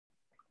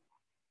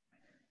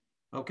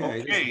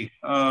Okay. Okay.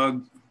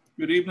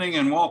 Good evening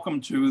and welcome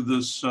to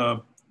this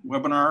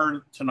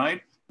webinar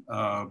tonight,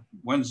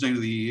 Wednesday,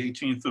 the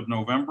 18th of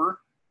November.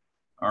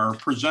 Our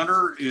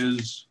presenter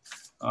is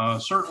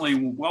certainly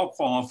well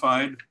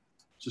qualified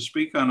to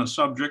speak on a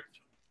subject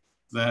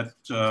that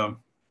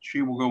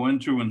she will go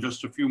into in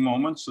just a few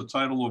moments, the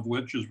title of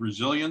which is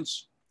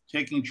Resilience,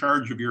 Taking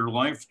Charge of Your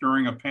Life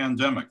During a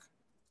Pandemic.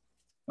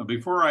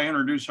 Before I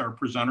introduce our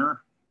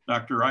presenter,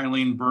 Dr.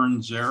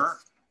 Berns-Zare,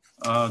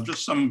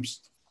 just some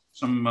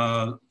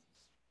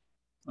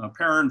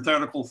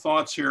parenthetical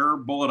thoughts here,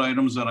 bullet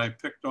items that I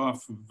picked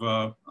off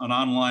of an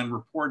online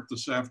report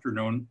this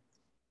afternoon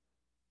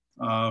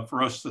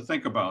for us to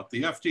think about.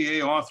 The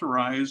FDA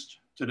authorized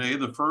today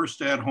the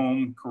first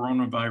at-home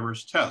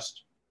coronavirus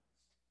test.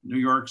 New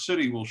York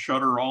City will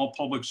shutter all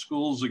public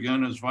schools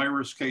again as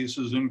virus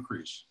cases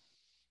increase.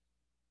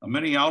 A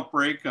mini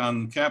outbreak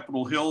on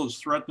Capitol Hill is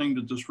threatening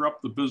to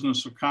disrupt the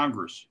business of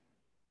Congress.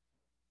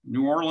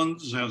 New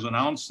Orleans has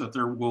announced that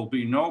there will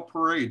be no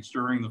parades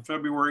during the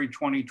February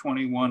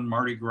 2021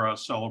 Mardi Gras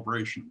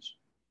celebrations.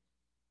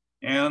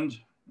 And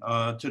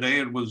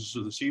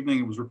this evening,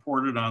 it was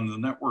reported on the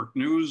network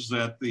news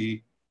that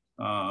the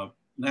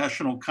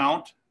national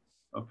count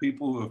of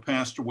people who have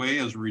passed away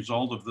as a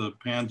result of the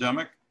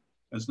pandemic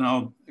has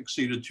now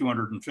exceeded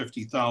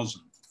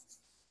 250,000.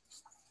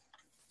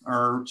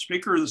 Our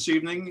speaker this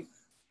evening,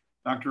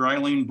 Dr.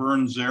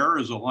 Berns-Zare,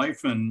 is a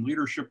life and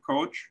leadership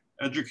coach,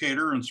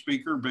 educator, and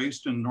speaker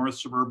based in North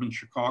Suburban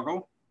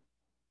Chicago.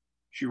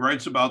 She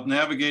writes about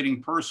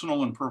navigating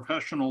personal and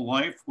professional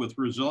life with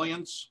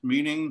resilience,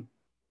 meaning,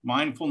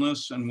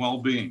 mindfulness, and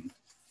well-being.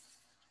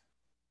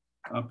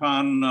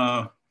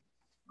 Upon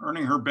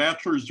earning her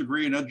bachelor's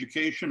degree in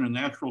education and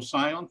natural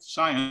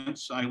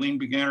science, Eileen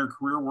began her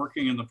career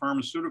working in the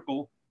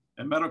pharmaceutical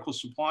and medical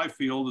supply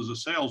field as a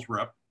sales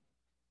rep.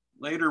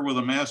 Later, with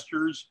a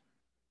master's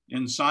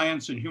in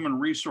science and human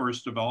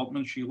resource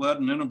development, she led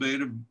an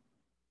innovative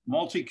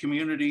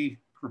multi-community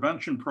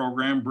prevention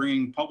program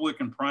bringing public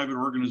and private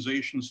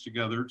organizations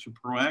together to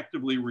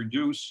proactively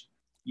reduce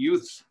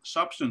youth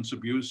substance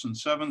abuse in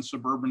 7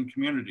 suburban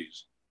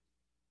communities.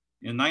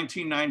 In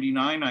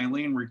 1999,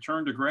 Eileen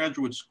returned to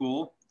graduate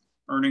school,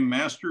 earning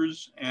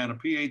master's and a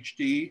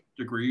PhD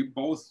degree,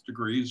 both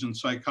degrees in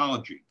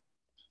psychology.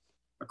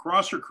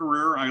 Across her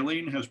career,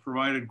 Eileen has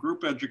provided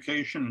group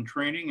education and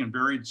training in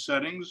varied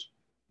settings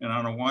and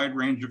on a wide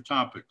range of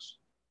topics.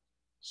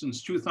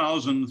 Since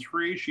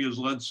 2003, she has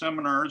led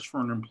seminars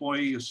for an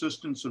employee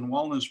assistance and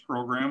wellness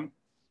program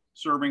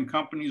serving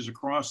companies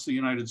across the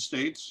United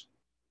States.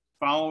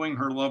 Following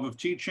her love of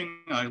teaching,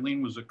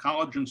 Eileen was a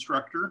college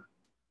instructor,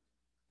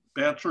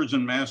 bachelor's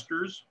and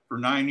master's for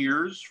 9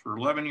 years. For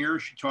 11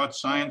 years, she taught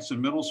science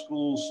and middle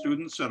school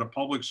students at a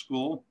public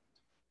school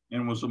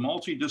and was a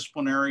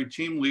multidisciplinary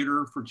team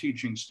leader for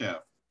teaching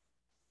staff.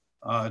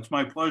 It's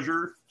my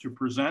pleasure to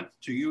present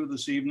to you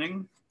this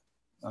evening,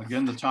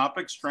 again, the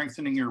topic,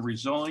 strengthening your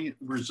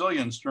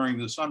resilience during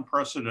this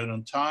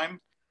unprecedented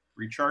time,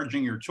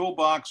 recharging your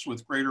toolbox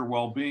with greater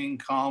well-being,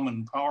 calm,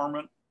 and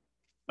empowerment.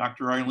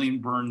 Dr.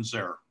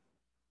 Berns-Zare.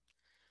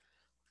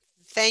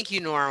 Thank you,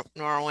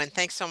 Norwin.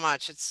 Thanks so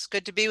much. It's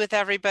good to be with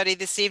everybody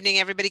this evening.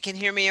 Everybody can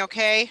hear me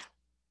okay?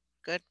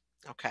 Good?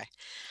 Okay.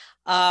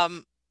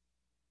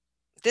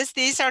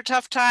 These are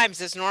tough times,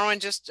 as Norwin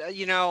just,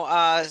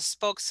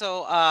 spoke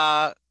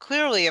so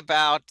clearly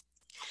about.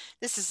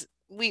 This is,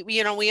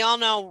 we all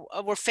know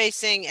we're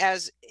facing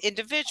as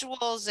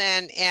individuals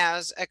and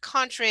as a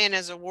country and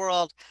as a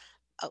world,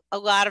 a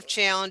lot of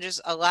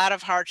challenges, a lot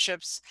of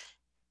hardships.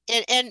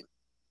 And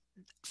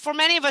for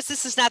many of us,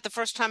 this is not the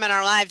first time in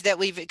our lives that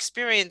we've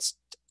experienced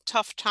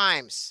tough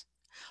times.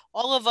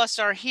 All of us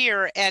are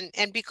here. And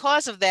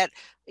because of that,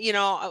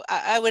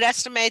 I would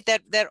estimate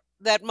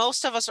that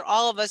most of us or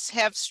all of us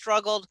have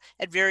struggled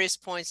at various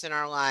points in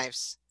our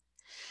lives.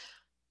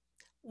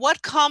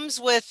 What comes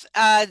with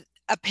a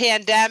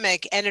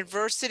pandemic and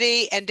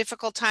adversity and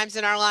difficult times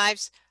in our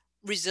lives?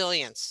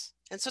 Resilience.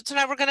 And so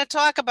tonight we're going to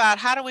talk about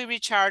how do we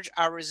recharge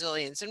our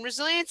resilience. And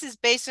resilience is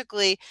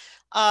basically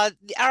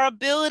our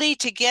ability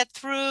to get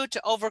through,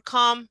 to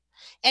overcome,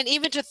 and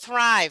even to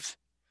thrive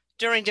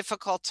during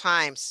difficult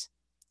times.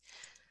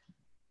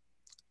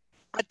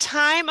 A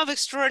time of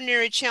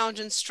extraordinary challenge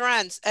and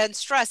stress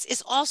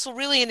is also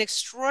really an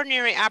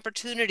extraordinary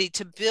opportunity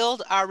to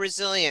build our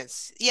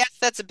resilience. Yes,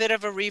 that's a bit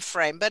of a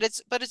reframe, but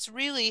it's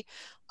really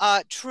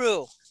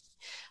true.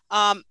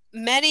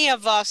 Many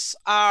of us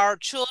are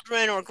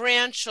children or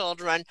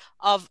grandchildren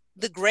of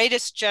the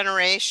greatest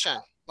generation,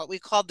 what we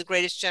call the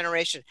greatest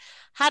generation.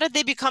 How did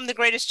they become the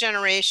greatest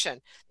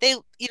generation? They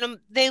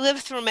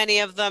lived through, many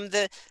of them,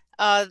 the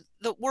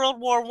World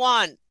War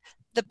I,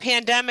 the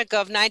pandemic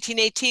of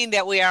 1918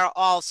 that we are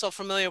all so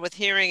familiar with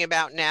hearing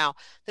about now,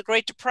 the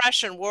Great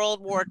Depression,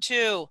 World War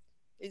II,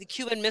 the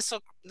Cuban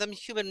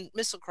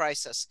Missile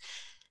Crisis.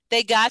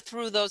 They got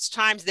through those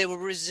times. They were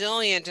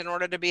resilient in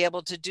order to be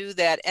able to do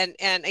that. And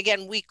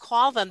again, we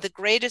call them the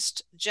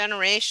greatest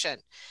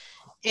generation.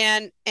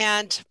 And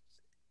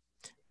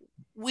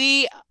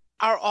we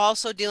are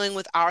also dealing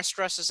with our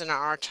stresses in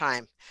our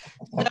time.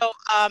 So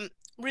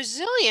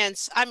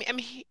resilience, I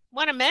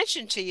want to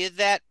mention to you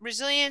that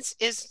resilience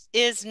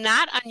is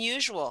not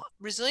unusual.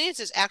 Resilience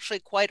is actually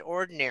quite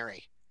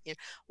ordinary. You know,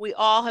 we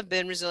all have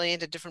been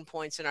resilient at different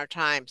points in our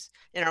times,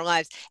 in our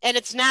lives, and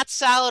it's not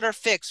solid or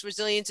fixed.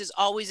 Resilience is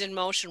always in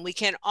motion. We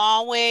can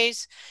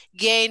always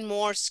gain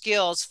more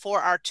skills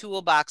for our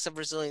toolbox of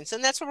resilience,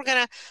 and that's what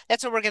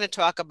we're gonna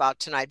talk about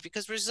tonight,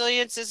 because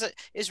resilience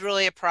is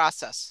really a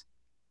process.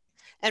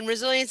 And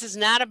resilience is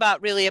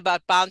not really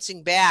about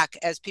bouncing back,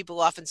 as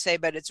people often say,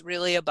 but it's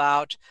really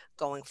about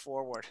going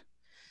forward.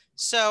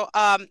 So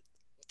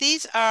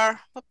these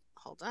are,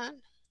 hold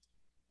on.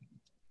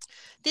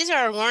 These are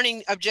our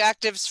learning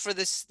objectives for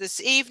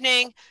this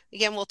evening.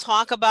 Again, we'll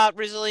talk about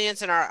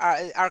resilience and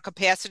our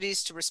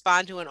capacities to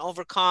respond to and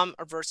overcome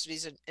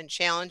adversities and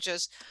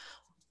challenges.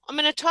 I'm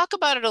going to talk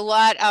about it a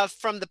lot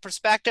from the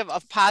perspective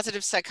of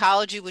positive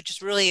psychology, which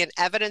is really an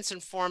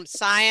evidence-informed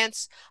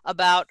science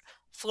about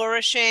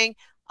flourishing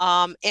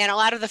and a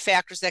lot of the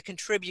factors that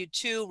contribute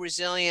to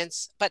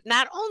resilience, but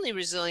not only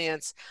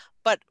resilience,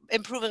 but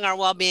improving our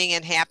well-being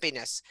and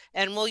happiness.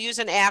 And we'll use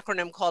an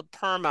acronym called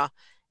PERMA,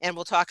 and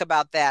we'll talk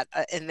about that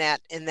in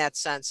that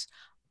sense.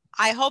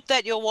 I hope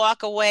that you'll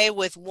walk away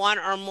with one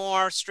or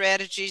more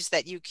strategies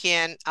that you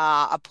can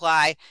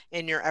apply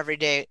in your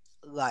everyday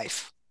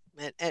life,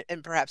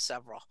 and perhaps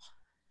several.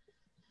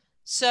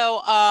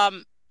 So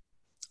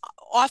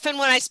often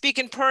when I speak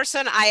in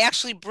person, I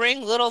actually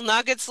bring little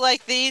nuggets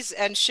like these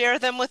and share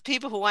them with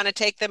people who want to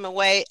take them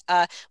away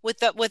with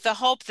the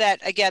hope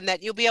that, again,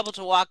 that you'll be able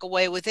to walk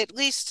away with at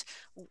least,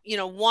 you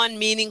know, one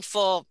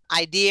meaningful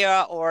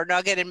idea or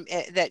nugget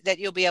that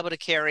you'll be able to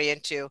carry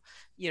into,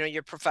 you know,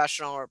 your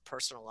professional or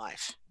personal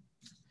life.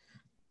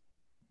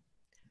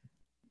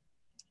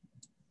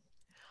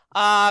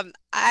 I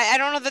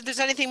don't know that there's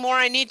anything more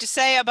I need to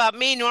say about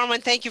me.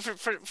 Norman, thank you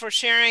for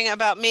sharing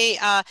about me.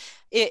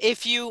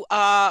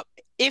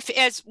 If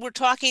as we're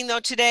talking though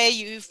today,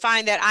 you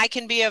find that I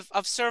can be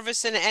of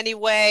service in any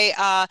way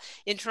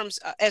in terms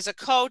as a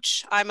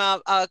coach, I'm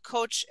a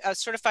coach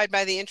certified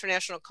by the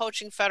International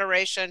Coaching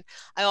Federation.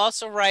 I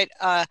also write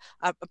a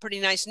pretty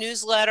nice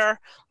newsletter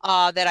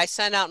that I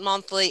send out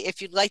monthly.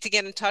 If you'd like to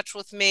get in touch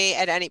with me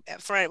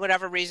for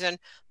whatever reason,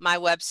 my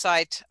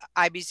website,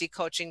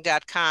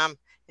 ibzcoaching.com.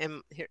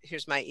 And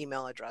here's my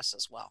email address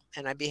as well.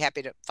 And I'd be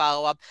happy to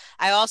follow up.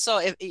 I also,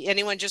 if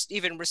anyone just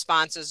even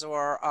responses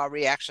or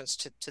reactions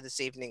to this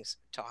evening's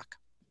talk.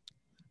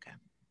 Okay.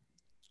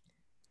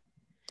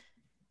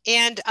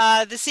 And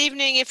this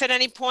evening, if at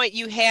any point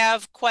you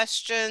have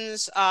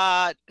questions,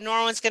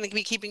 Norman's going to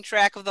be keeping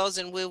track of those,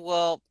 and we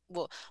will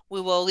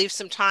leave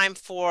some time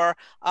for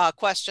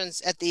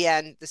questions at the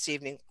end this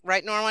evening.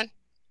 Right, Norman?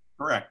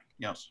 Correct.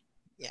 Yes.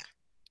 Yeah.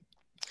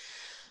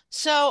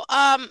 So,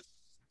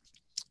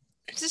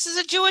 this is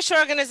a Jewish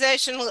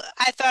organization.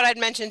 I thought I'd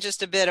mention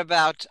just a bit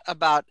about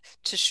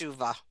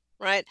Teshuvah,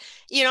 right?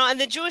 You know, in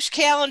the Jewish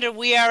calendar,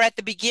 we are at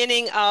the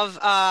beginning of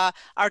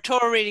our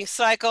Torah reading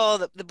cycle,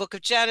 the book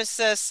of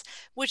Genesis,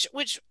 which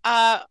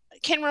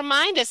can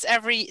remind us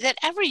that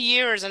every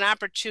year is an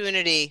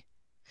opportunity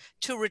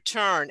to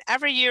return.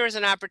 Every year is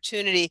an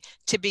opportunity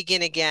to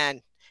begin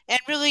again.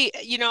 And really,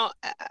 you know,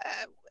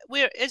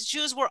 as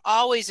Jews, we're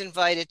always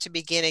invited to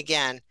begin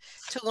again,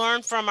 to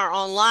learn from our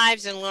own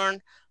lives and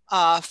learn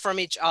from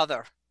each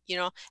other. You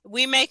know,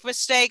 we make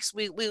mistakes,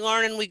 we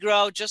learn and we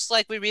grow, just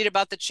like we read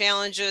about the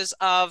challenges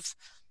of,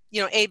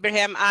 you know,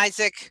 Abraham,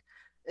 Isaac,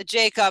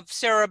 Jacob,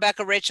 Sarah,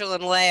 Rebecca, Rachel,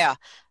 and Leah.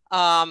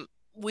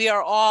 We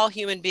are all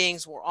human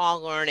beings, we're all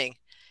learning.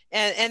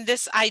 And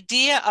this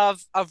idea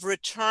of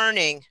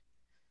returning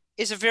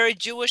is a very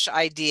Jewish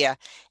idea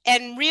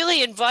and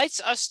really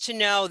invites us to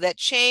know that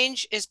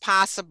change is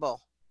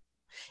possible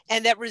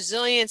and that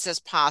resilience is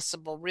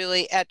possible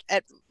really at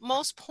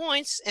most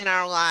points in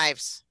our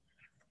lives.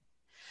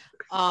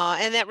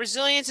 And that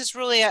resilience is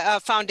really a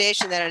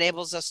foundation that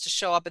enables us to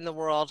show up in the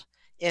world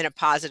in a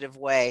positive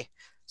way.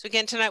 So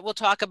again, tonight we'll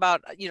talk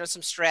about, you know,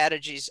 some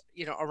strategies,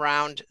 you know,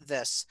 around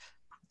this.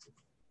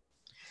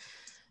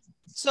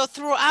 So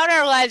throughout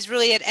our lives,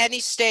 really at any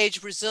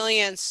stage,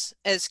 resilience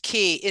is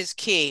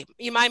key.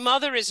 My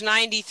mother is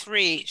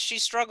 93. She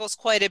struggles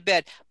quite a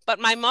bit, but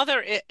my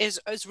mother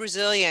is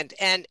resilient,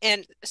 and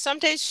some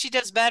days she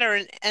does better,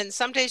 and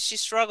some days she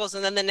struggles,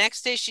 and then the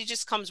next day she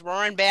just comes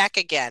roaring back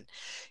again.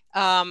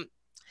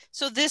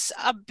 So this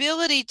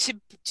ability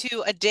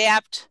to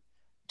adapt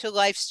to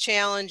life's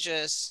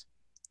challenges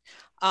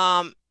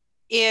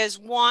is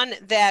one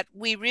that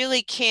we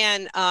really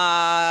can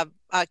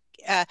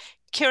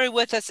carry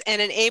with us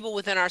and enable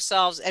within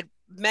ourselves at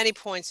many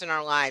points in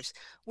our lives.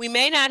 We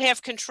may not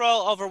have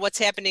control over what's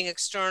happening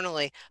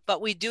externally, but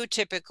we do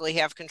typically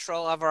have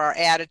control over our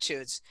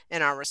attitudes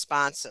and our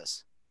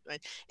responses.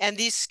 Right? And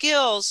these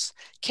skills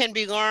can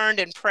be learned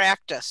and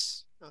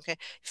practiced. Okay,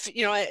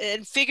 you know,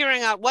 and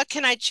figuring out what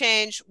can I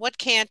change, what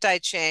can't I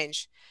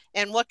change,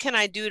 and what can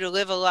I do to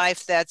live a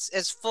life that's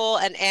as full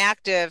and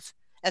active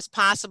as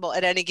possible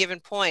at any given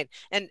point.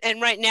 And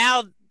right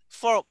now,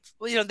 for,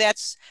 you know,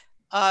 that's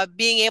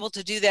being able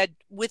to do that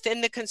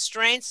within the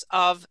constraints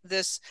of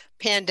this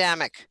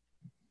pandemic.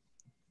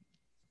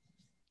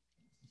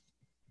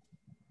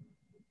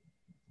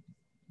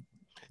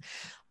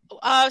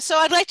 So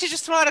I'd like to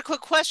just throw out a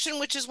quick question,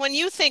 which is, when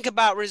you think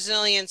about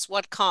resilience,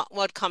 what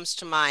comes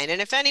to mind?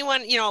 And if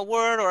anyone, a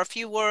word or a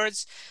few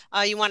words,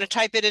 you want to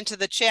type it into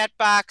the chat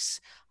box,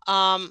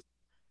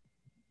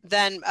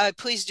 then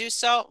please do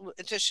so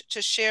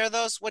to share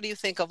those. What do you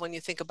think of when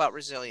you think about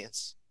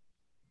resilience?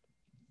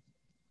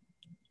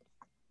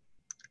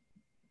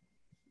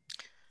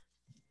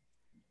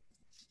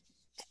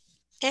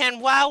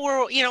 And while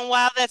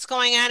while that's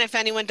going on, if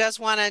anyone does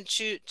want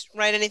to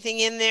write anything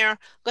in there,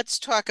 let's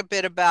talk a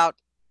bit about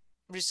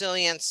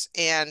resilience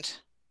and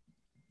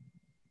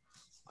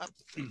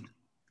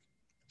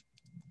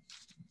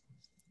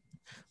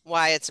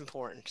why it's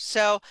important.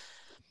 So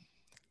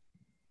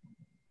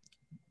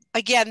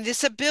again,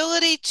 this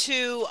ability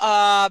to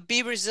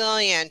be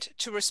resilient,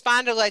 to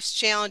respond to life's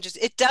challenges,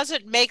 it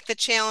doesn't make the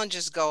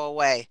challenges go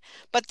away,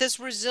 but this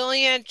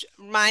resilient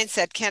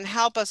mindset can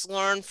help us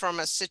learn from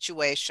a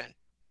situation,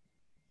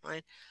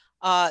 right?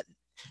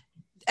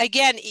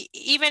 Again,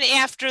 even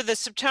after the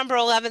September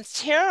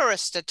 11th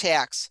terrorist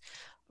attacks,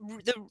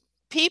 the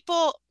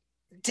people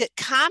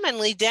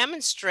commonly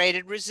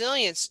demonstrated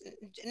resilience,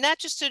 not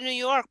just in New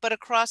York, but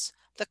across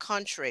the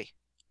country.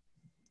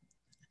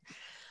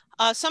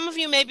 Some of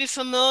you may be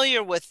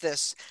familiar with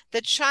this.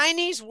 The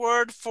Chinese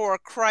word for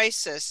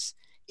crisis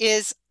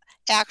is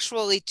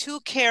actually two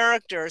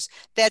characters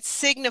that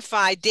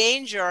signify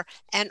danger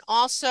and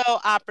also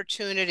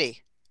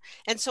opportunity.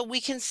 And so we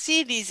can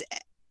see these,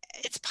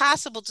 it's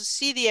possible to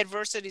see the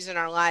adversities in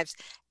our lives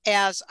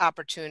as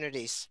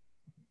opportunities.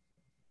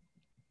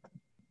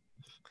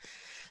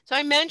 So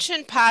I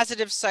mentioned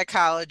positive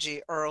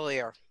psychology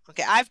earlier.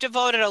 Okay, I've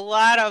devoted a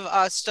lot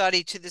of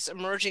study to this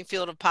emerging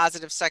field of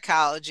positive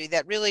psychology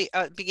that really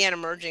began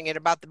emerging at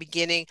about the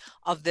beginning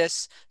of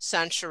this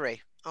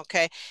century.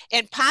 Okay,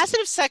 and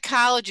positive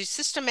psychology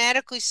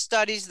systematically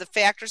studies the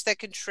factors that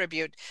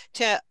contribute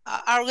to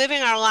our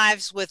living our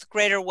lives with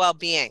greater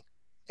well-being.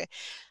 Okay,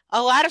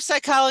 a lot of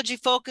psychology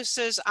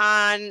focuses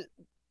on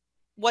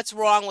what's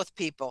wrong with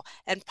people,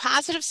 and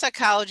positive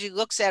psychology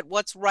looks at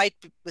what's right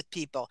with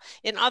people.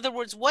 In other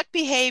words, what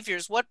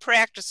behaviors, what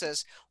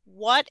practices,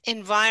 what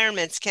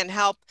environments can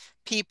help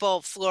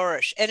people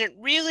flourish, and it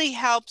really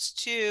helps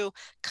to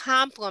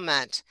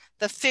complement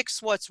the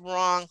fix what's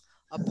wrong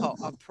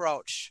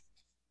approach.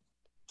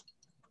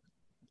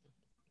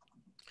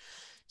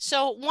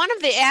 So one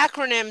of the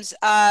acronyms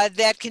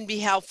that can be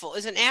helpful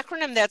is an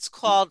acronym that's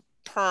called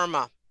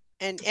PERMA.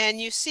 And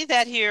you see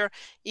that here,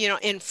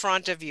 in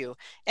front of you.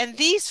 And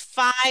these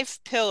 5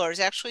 pillars,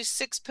 actually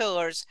 6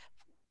 pillars,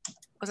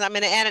 because I'm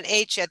going to add an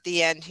H at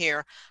the end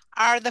here,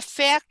 are the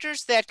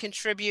factors that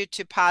contribute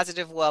to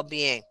positive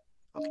well-being.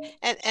 Okay.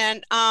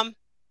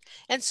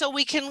 And so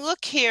we can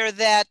look here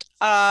that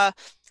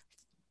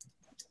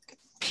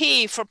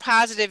P for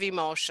positive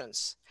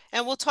emotions.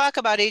 And we'll talk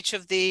about each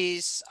of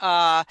these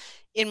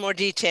in more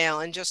detail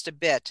in just a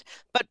bit.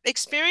 But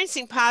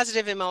experiencing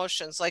positive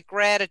emotions like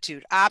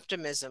gratitude,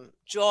 optimism,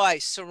 joy,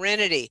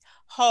 serenity,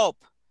 hope,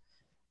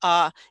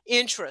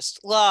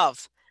 interest,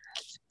 love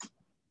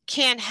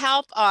can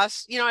help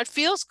us. It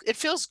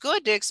feels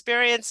good to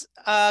experience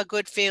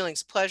good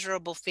feelings,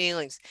 pleasurable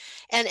feelings,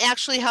 and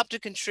actually help to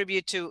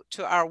contribute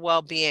to our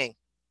well-being.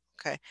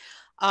 Okay.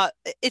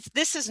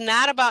 This is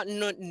not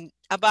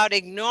about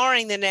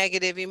ignoring the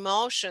negative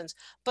emotions,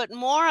 but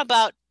more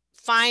about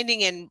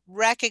finding and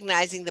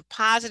recognizing the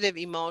positive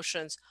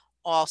emotions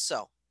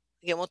also.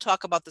 Again, we'll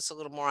talk about this a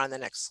little more on the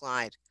next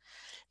slide.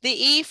 The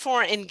E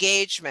for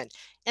engagement,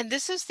 and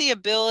this is the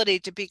ability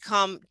to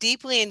become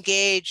deeply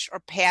engaged or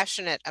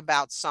passionate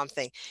about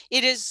something.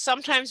 It is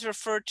sometimes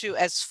referred to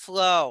as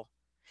flow,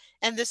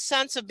 and the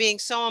sense of being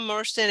so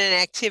immersed in an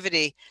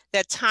activity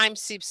that time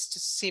seems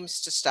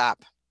to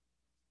stop.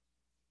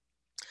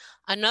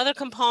 Another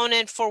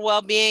component for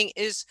well-being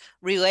is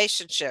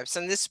relationships,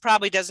 and this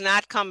probably does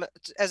not come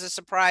as a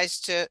surprise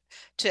to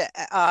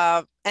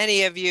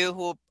any of you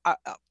who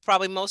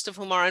probably most of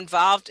whom are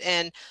involved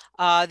in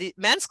the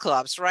men's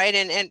clubs, right?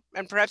 And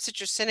perhaps at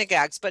your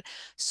synagogues. But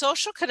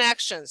social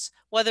connections,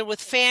 whether with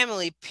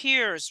family,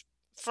 peers,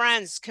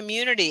 friends,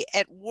 community,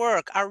 at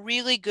work, are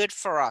really good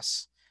for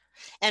us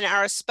and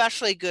are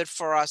especially good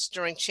for us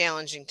during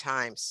challenging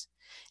times.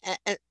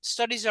 And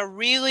studies are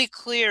really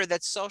clear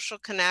that social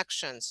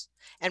connections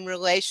and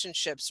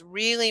relationships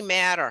really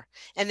matter,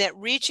 and that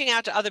reaching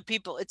out to other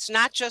people, it's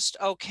not just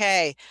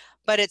okay,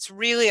 but it's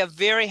really a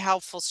very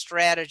helpful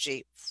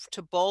strategy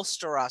to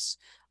bolster us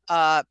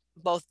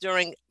both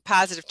during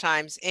positive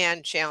times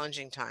and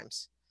challenging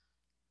times.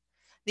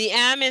 The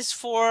M is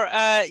for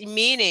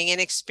meaning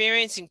and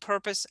experiencing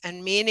purpose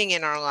and meaning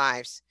in our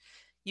lives,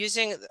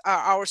 using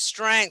our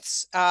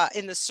strengths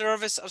in the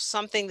service of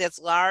something that's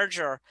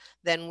larger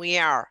than we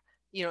are,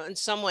 in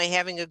some way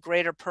having a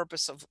greater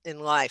purpose in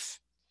life.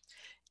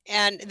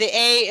 And the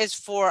A is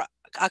for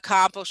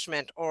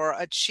accomplishment or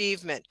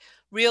achievement,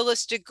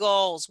 realistic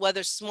goals,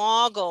 whether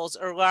small goals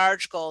or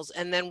large goals,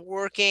 and then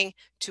working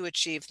to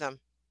achieve them.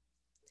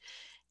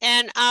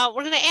 And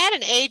we're going to add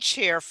an H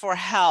here for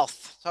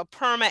health, so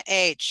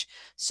PERMA-H.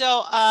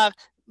 So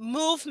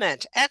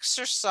movement,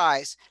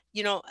 exercise,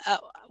 you know,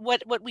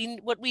 what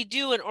we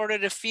do in order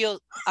to feel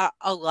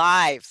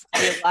alive,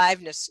 the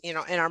aliveness, you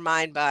know, in our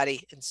mind,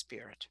 body, and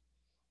spirit.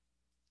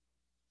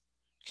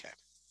 Okay.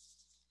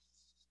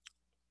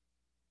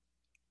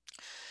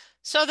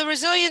 So the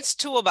resilience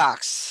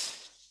toolbox.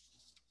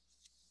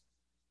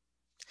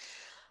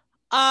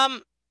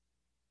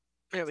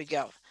 There we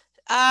go.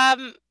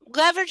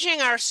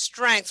 Leveraging our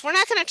strengths. We're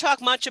not going to talk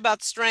much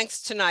about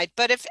strengths tonight,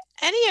 but if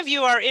any of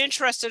you are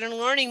interested in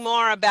learning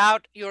more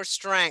about your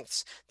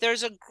strengths,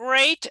 there's a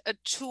great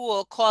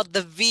tool called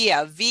the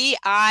VIA,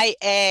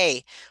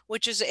 V-I-A,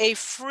 which is a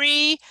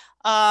free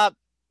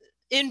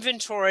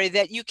inventory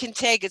that you can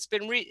take. It's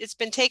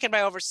been taken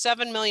by over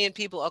 7 million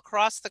people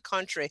across the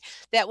country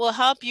that will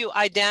help you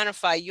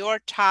identify your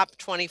top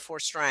 24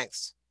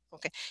 strengths,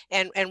 okay,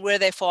 and where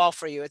they fall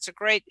for you. It's a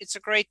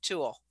great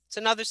tool. It's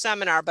another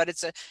seminar, but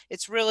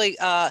it's really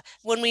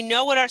when we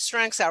know what our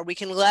strengths are, we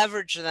can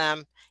leverage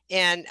them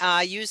and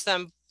use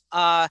them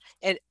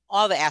in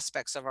all the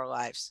aspects of our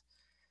lives.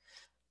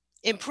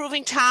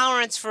 Improving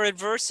tolerance for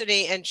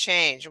adversity and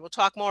change. And we'll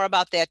talk more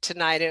about that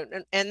tonight.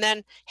 And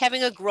then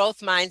having a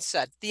growth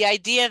mindset, the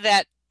idea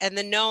that, and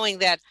the knowing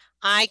that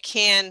I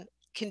can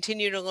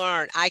continue to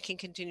learn, I can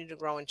continue to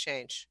grow and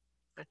change.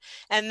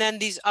 And then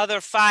these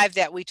other 5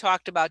 that we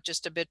talked about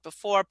just a bit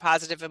before: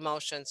 positive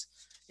emotions,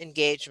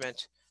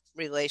 engagement,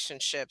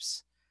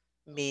 relationships,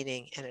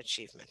 meaning, and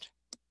achievement.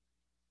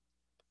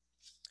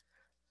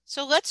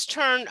 So let's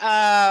turn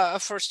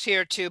first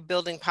here to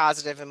building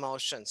positive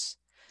emotions.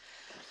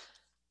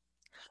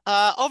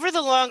 Over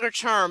the longer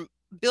term,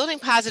 building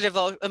positive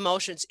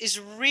emotions is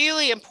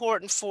really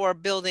important for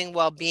building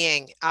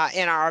well-being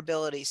in our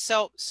abilities.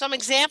 So some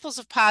examples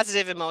of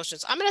positive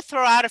emotions. I'm going to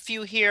throw out a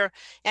few here.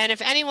 And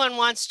if anyone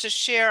wants to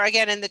share,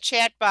 again, in the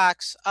chat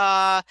box,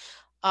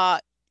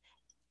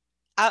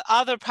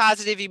 other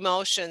positive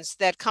emotions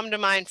that come to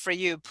mind for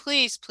you,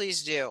 please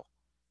do.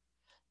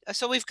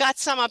 So we've got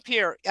some up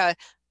here: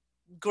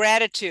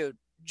 gratitude,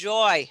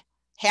 joy,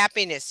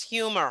 happiness,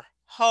 humor,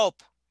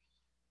 hope,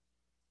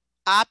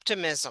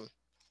 optimism,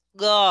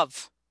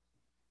 love.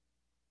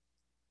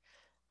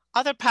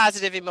 Other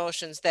positive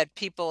emotions that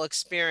people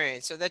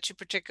experience or that you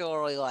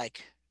particularly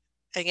like.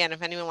 Again,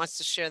 if anyone wants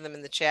to share them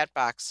in the chat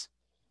box.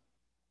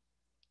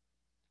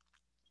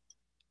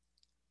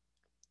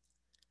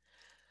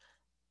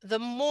 The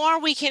more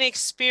we can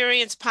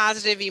experience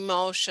positive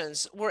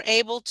emotions, we're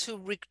able to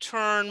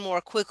return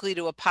more quickly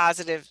to a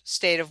positive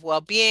state of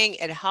well-being.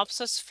 It helps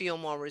us feel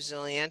more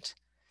resilient,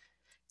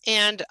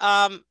 and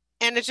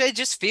it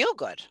just feel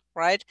good,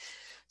 right?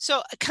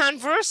 So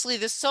conversely,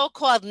 the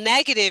so-called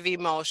negative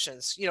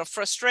emotions, you know,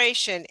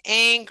 frustration,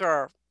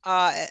 anger,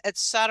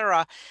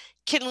 etc.,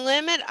 can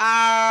limit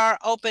our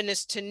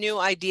openness to new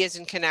ideas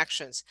and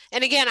connections.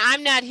 And again,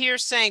 I'm not here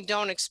saying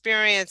don't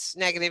experience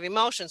negative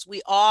emotions.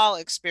 We all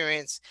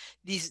experience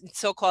these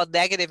so-called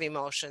negative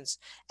emotions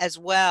as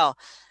well.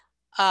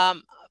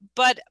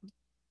 But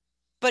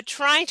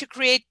trying to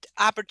create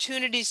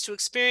opportunities to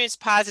experience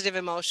positive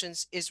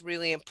emotions is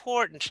really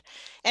important.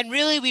 And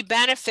really, we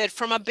benefit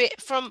from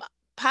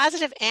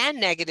positive and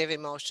negative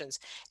emotions.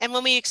 And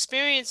when we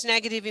experience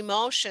negative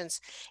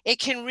emotions, it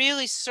can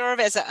really serve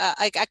as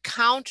a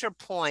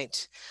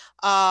counterpoint,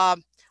 a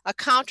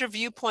counter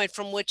viewpoint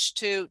from which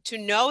to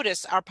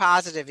notice our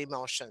positive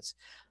emotions.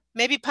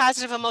 Maybe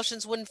positive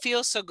emotions wouldn't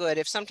feel so good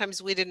if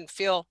sometimes we didn't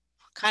feel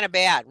kind of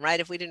bad,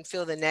 right? If we didn't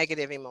feel the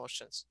negative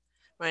emotions,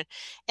 right?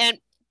 And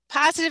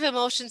positive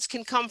emotions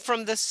can come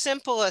from the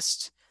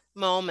simplest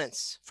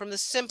moments, from the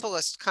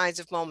simplest kinds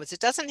of moments. It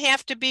doesn't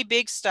have to be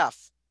big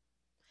stuff.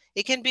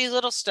 It can be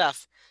little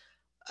stuff.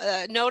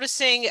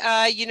 Noticing,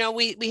 you know,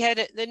 we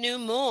had the new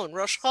moon,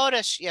 Rosh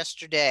Chodesh,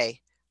 yesterday,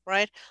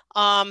 right?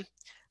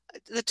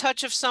 The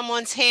touch of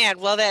someone's hand.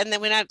 Well, and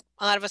then a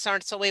lot of us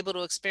aren't so able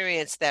to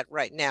experience that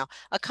right now.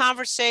 A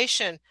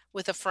conversation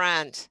with a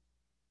friend.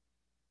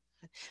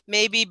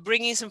 Maybe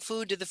bringing some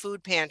food to the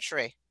food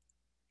pantry.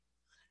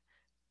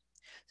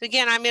 So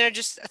again, I'm going to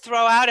just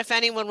throw out if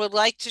anyone would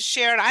like to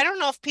share. And I don't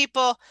know if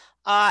people,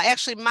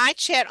 actually, my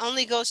chat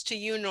only goes to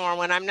you,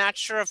 Norman. I'm not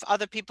sure if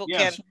other people can.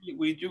 Yes,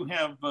 we do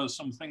have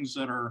some things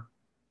that are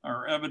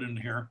evident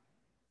here.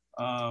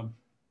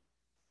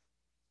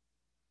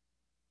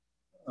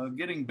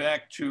 Getting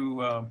back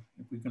to,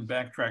 if we can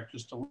backtrack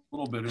just a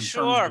little bit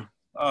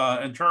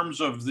in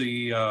terms of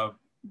the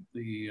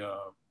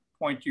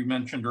point you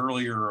mentioned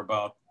earlier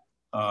about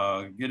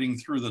getting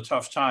through the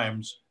tough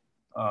times.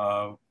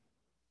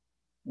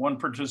 One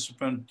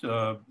participant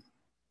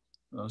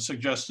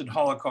suggested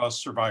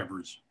Holocaust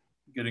survivors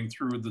getting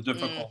through the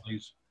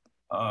difficulties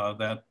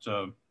that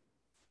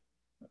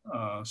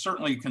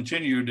certainly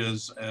continued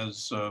as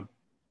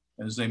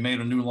they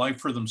made a new life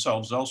for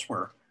themselves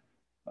elsewhere.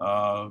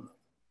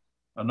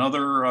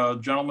 Another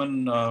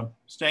gentleman,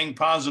 staying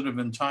positive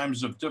in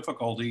times of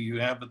difficulty. You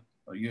have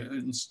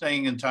and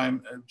staying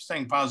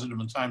positive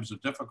in times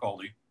of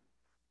difficulty,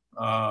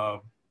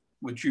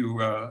 which you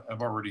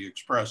have already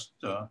expressed,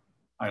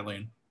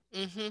 Eileen.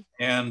 Mm-hmm.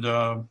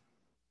 And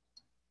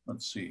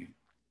let's see.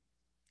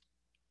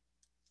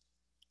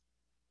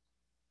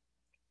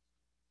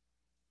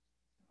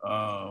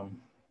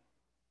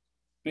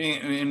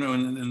 Being,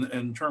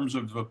 in terms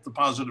of the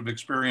positive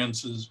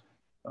experiences,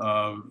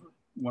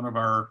 one of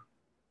our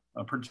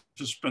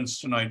participants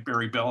tonight,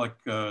 Barry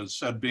Bellick,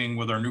 said being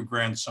with our new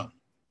grandson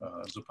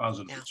is a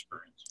positive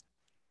experience.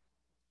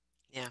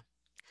 Yeah.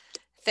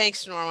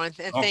 Thanks, Norman,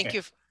 and Okay. thank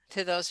you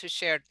to those who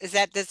shared. Is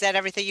that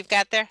everything you've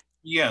got there?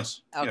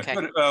 Yes. Okay.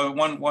 Yeah,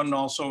 good. One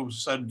also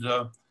said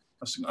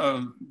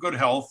good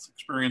health,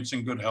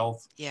 experiencing good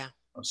health. Yeah.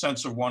 A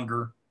sense of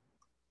wonder.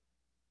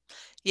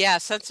 Yeah,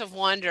 sense of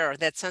wonder,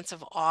 that sense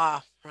of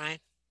awe, right?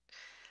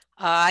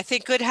 I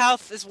think good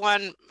health is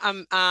one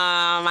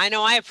I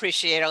know I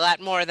appreciate a lot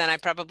more than I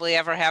probably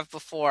ever have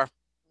before.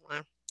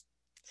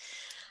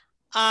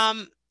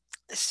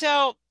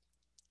 So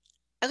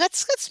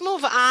let's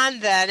move on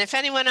then. If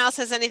anyone else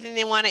has anything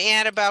they want to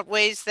add about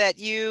ways that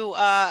you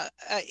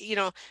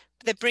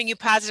that bring you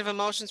positive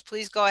emotions,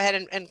 please go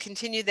ahead and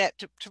continue that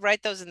to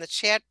write those in the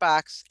chat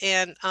box,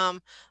 and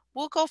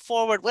we'll go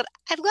forward. What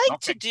I'd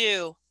like to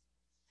do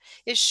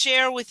is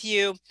share with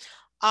you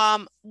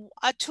a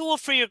tool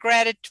for your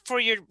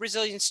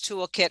resilience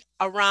toolkit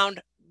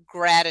around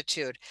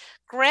gratitude.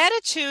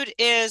 Gratitude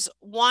is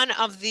one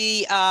of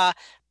the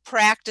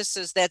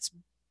practices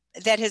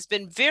that has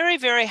been very,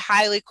 very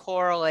highly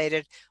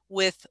correlated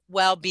with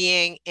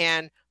well-being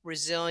and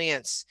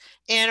resilience.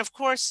 And of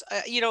course,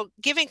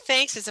 giving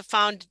thanks is a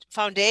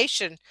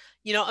foundation,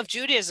 of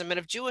Judaism and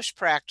of Jewish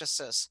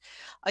practices.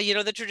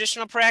 The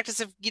traditional practice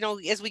of,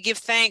 as we give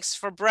thanks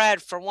for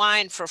bread, for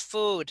wine, for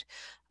food,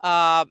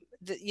 our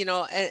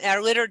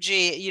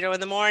liturgy, in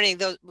the morning,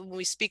 when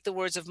we speak the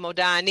words of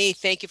Modani,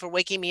 thank you for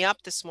waking me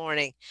up this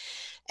morning.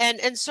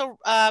 And so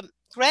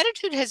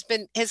gratitude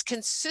has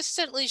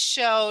consistently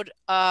showed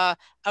a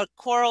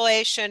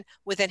correlation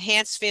with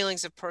enhanced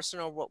feelings of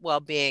personal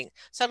well-being.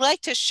 So I'd like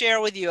to share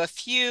with you a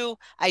few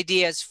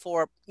ideas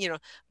for,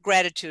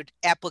 gratitude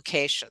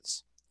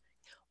applications.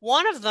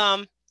 One of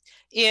them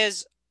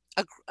is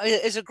a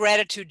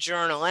gratitude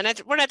journal, and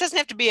it doesn't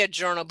have to be a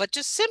journal, but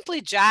just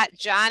simply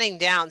jotting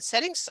down,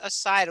 setting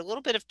aside a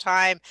little bit of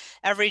time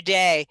every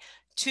day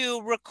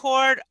to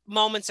record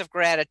moments of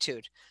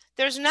gratitude.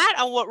 There's not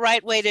a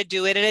right way to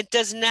do it, and it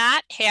does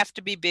not have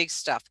to be big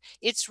stuff.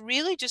 It's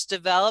really just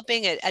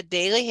developing a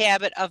daily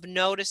habit of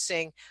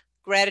noticing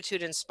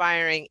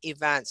gratitude-inspiring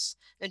events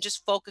and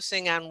just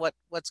focusing on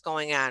what's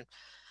going on.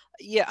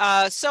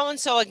 Yeah,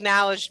 so-and-so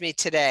acknowledged me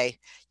today.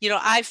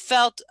 I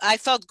felt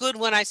good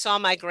when I saw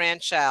my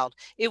grandchild.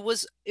 It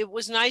was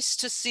nice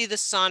to see the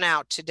sun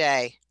out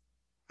today.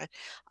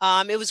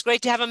 It was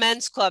great to have a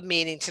men's club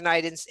meeting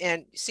tonight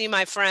and see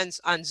my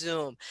friends on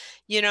Zoom.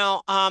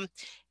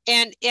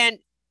 And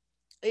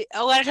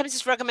a lot of times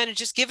it's recommended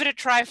just give it a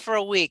try for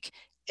a week.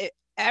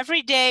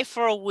 Every day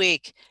for a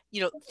week,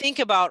 think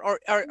about or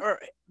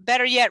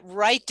better yet,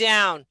 write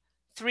down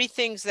 3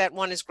 things that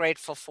one is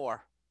grateful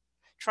for.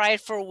 Try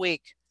it for a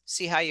week,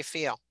 see how you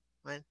feel.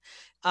 Right?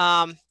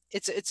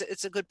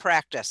 It's a good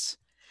practice.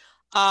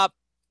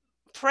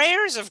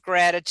 Prayers of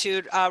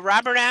gratitude.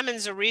 Robert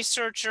Emmons, a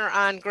researcher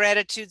on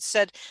gratitude,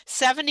 said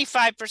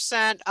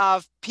 75%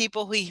 of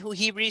people who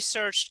he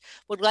researched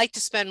would like to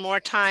spend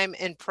more time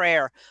in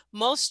prayer.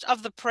 Most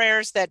of the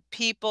prayers that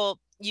people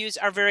use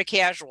are very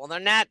casual.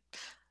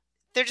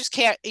 They're just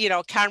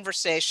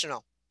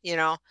conversational.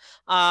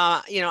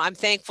 I'm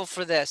thankful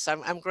for this.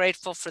 I'm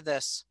grateful for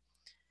this.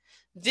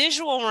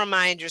 Visual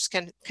reminders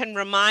can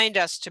remind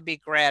us to be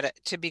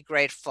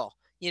grateful.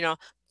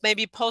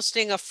 Maybe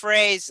posting a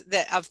phrase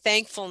of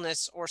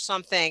thankfulness or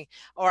something,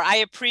 or I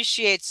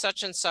appreciate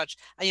such and such,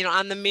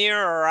 on the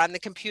mirror or on the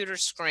computer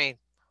screen,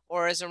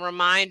 or as a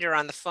reminder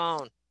on the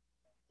phone.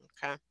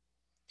 Okay.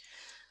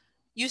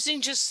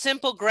 Using just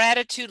simple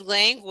gratitude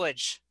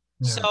language.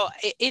 Yeah. So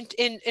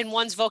in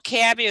one's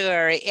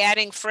vocabulary,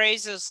 adding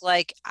phrases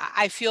like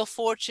I feel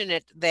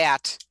fortunate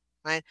that,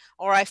 right?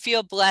 Or I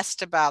feel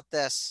blessed about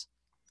this,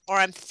 or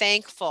I'm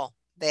thankful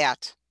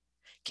that,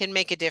 can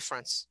make a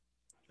difference.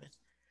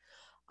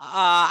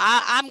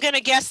 I'm going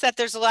to guess that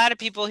there's a lot of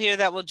people here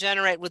that will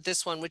generate with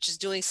this one, which is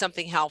doing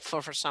something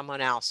helpful for someone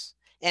else,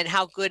 and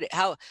how good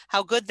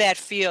that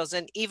feels.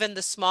 And even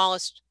the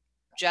smallest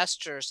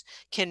gestures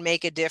can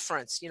make a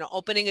difference.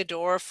 Opening a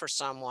door for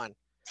someone,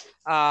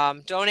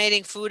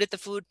 donating food at the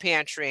food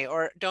pantry,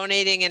 or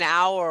donating an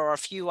hour or a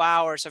few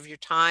hours of your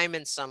time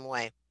in some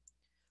way,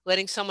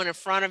 letting someone in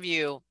front of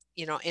you,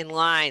 in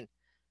line.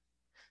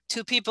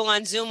 2 people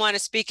on Zoom want to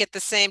speak at the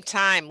same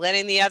time,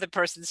 letting the other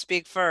person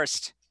speak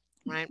first,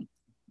 right?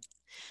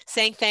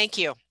 Saying thank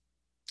you.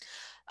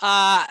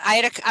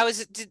 I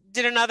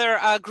did another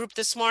group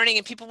this morning,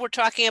 and people were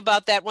talking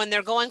about that when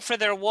they're going for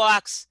their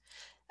walks,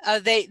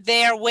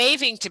 they are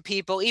waving to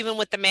people even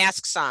with the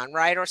masks on,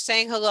 right? Or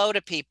saying hello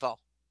to people,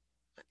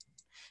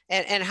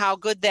 and how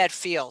good that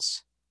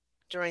feels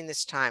during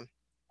this time.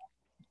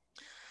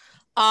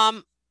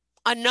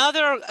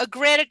 Another a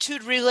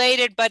gratitude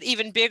related but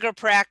even bigger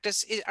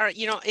practice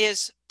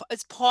is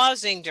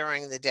pausing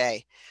during the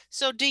day.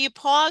 So do you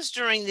pause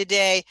during the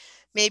day,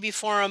 maybe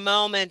for a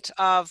moment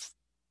of,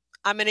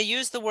 I'm going to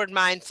use the word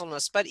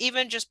mindfulness, but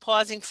even just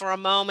pausing for a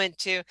moment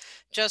to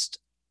just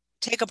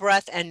take a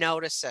breath and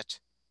notice it.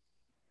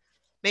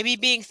 Maybe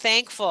being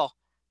thankful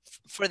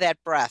for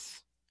that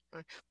breath.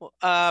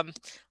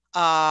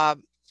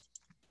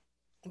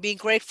 Being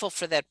grateful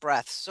for that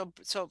breath.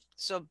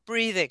 So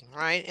breathing,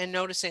 right? And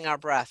noticing our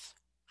breath.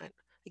 Right?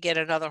 Again,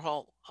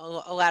 a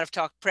lot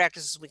of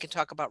practices we can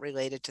talk about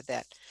related to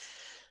that.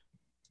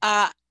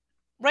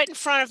 Right in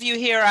front of you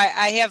here,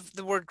 I have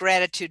the word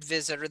gratitude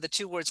visit, or the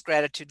two words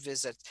gratitude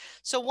visit.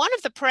 So one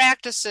of the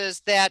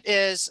practices that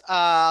is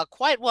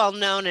quite well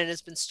known and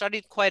has been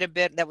studied quite a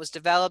bit, that was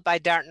developed by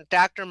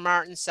Dr.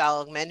 Martin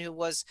Seligman, who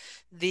was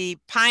the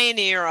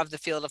pioneer of the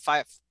field of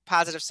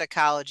positive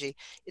psychology.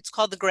 It's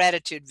called the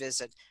gratitude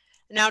visit.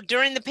 Now,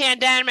 during the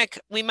pandemic,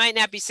 we might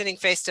not be sitting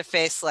face to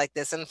face like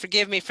this, and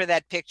forgive me for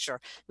that picture.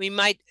 We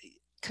might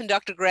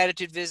conduct a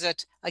gratitude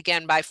visit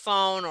again by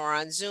phone or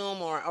on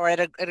Zoom or at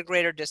a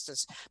greater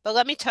distance. But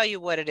let me tell you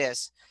what it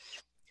is.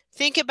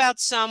 Think about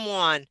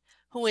someone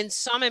who in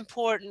some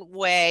important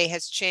way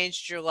has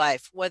changed your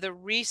life, whether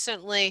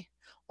recently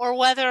or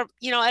whether,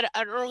 at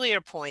an earlier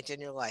point in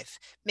your life.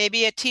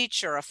 Maybe a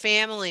teacher, a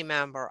family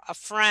member, a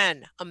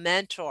friend, a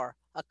mentor,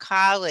 a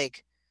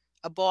colleague,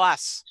 a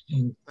boss,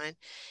 right?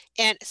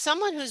 And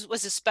someone who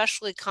was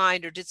especially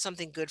kind or did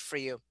something good for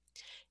you.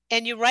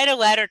 And you write a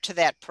letter to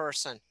that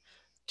person,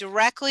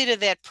 directly to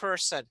that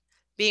person,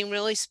 being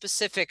really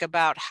specific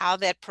about how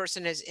that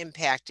person has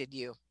impacted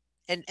you,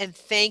 and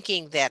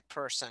thanking that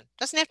person.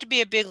 Doesn't have to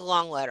be a big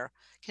long letter,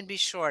 can be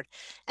short.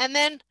 And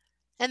then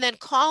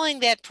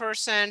calling that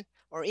person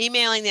or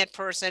emailing that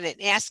person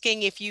and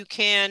asking if you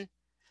can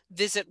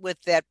visit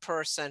with that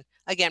person.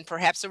 Again,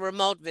 perhaps a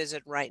remote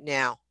visit right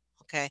now.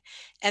 Okay.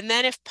 And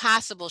then if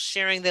possible,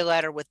 sharing the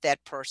letter with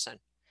that person.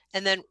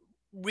 And then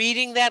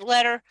reading that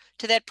letter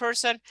to that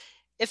person.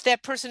 If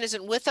that person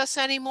isn't with us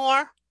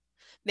anymore,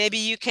 maybe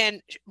you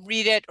can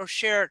read it or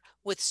share it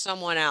with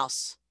someone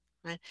else.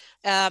 Right?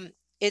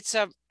 It's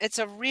a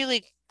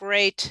really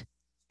great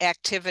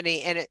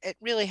activity, and it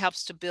really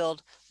helps to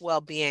build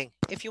well-being.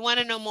 If you want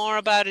to know more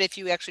about it, if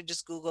you actually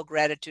just Google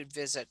gratitude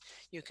visit,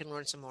 you can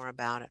learn some more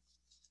about it.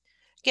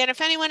 Again,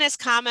 if anyone has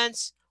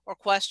comments or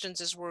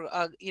questions as we're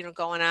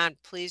going on,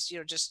 please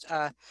just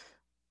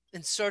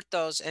insert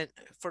those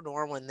for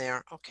Norwin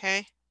there,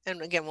 okay?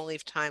 And again, we'll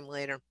leave time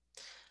later.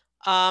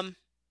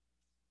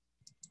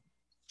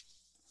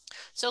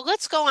 So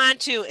let's go on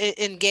to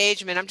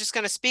engagement. I'm just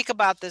going to speak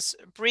about this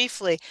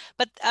briefly,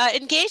 but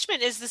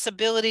engagement is this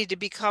ability to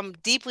become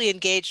deeply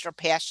engaged or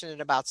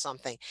passionate about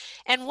something.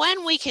 And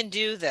when we can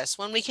do this,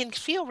 when we can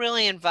feel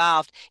really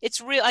involved,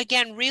 it's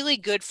really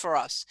good for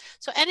us.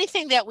 So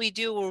anything that we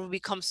do where we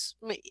become,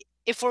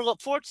 if we're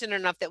fortunate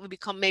enough that we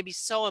become maybe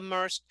so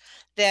immersed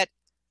that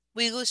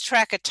we lose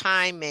track of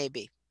time,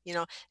 maybe.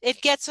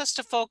 It gets us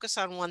to focus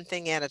on one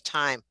thing at a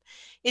time.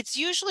 It's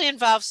usually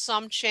involves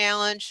some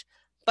challenge,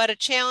 but a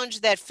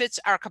challenge that fits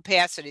our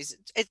capacities.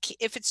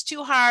 If it's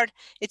too hard,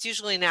 it's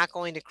usually not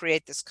going to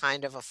create this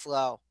kind of a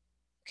flow.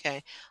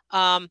 Okay.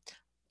 But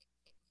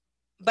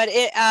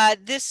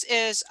this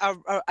is,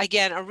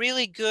 again, a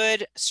really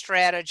good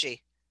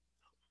strategy.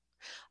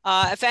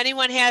 If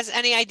anyone has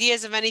any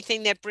ideas of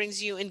anything that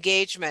brings you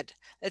engagement,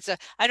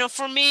 I know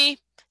for me,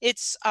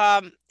 it's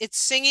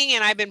singing,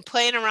 and I've been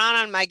playing around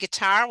on my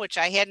guitar, which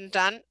I hadn't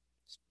done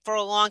for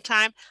a long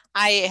time.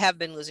 I have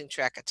been losing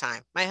track of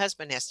time. My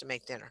husband has to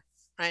make dinner,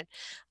 right?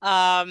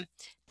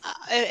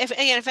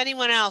 If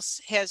anyone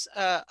else has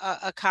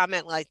a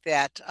comment like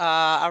that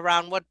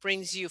around what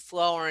brings you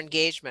flow or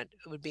engagement,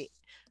 we'd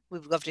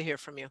love to hear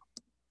from you.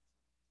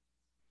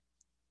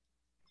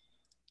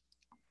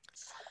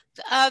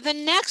 The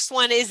next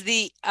one is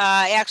the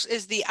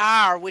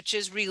R, which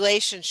is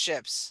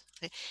relationships.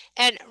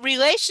 And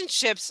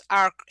relationships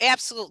are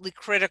absolutely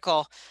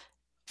critical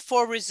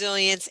for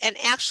resilience and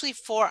actually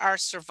for our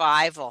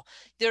survival.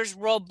 There's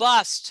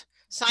robust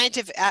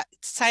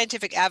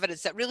scientific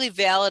evidence that really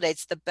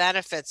validates the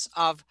benefits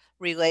of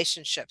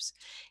relationships.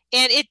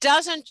 And it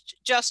doesn't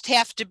just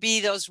have to be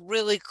those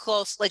really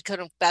close, like kind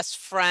of best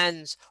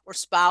friends or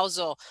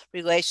spousal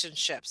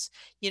relationships.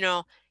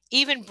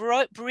 Even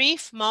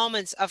brief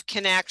moments of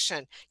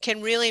connection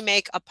can really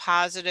make a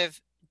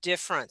positive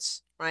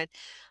difference, right?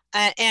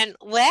 And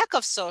lack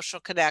of social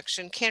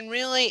connection can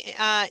really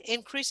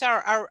increase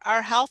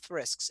our health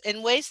risks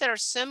in ways that are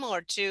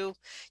similar to,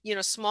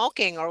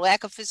 smoking or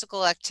lack of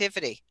physical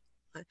activity.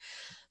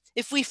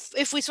 If we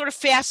sort of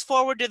fast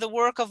forward to the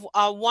work of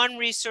one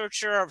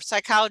researcher, or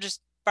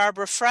psychologist,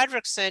 Barbara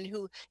Fredrickson,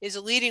 who is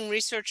a leading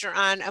researcher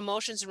on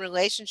emotions and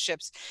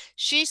relationships,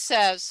 she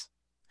says,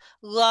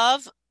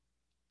 love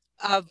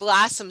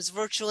blossoms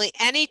virtually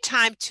any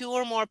time two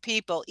or more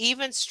people,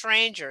 even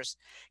strangers,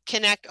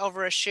 connect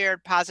over a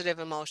shared positive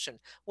emotion,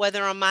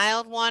 whether a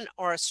mild one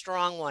or a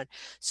strong one.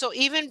 So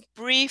even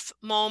brief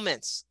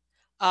moments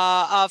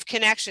of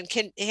connection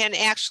can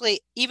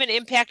actually even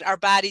impact our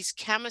body's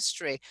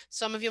chemistry.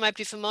 Some of you might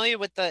be familiar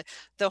with the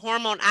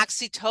hormone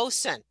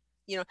oxytocin.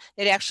 You know,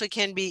 it actually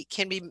can be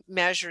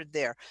measured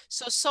there.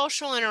 So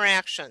social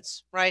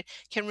interactions, right,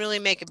 can really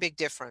make a big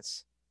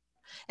difference.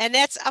 And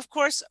that's, of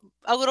course,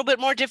 a little bit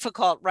more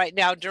difficult right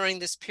now during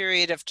this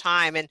period of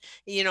time. And,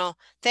 you know,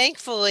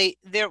 thankfully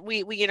there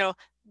we you know,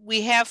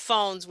 we have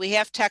phones, we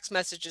have text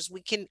messages,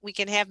 we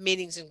can have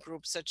meetings in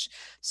groups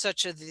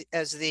such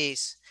as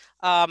these.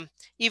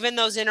 Even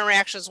those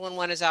interactions when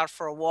one is out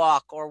for a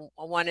walk or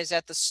one is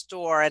at the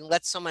store and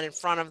lets someone in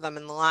front of them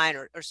in the line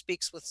or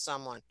speaks with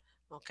someone.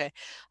 Okay.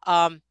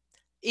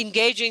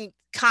 Engaging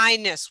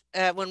kindness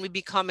when we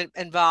become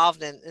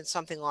involved in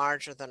something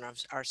larger than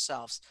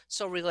ourselves.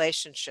 So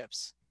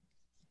relationships.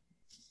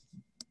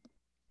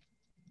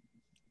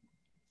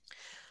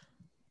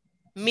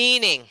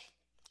 Meaning.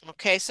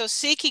 Okay, so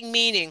seeking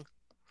meaning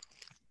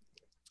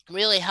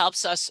really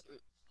helps us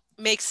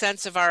make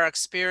sense of our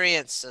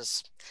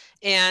experiences.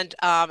 And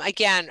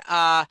again,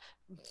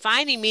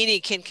 finding meaning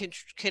can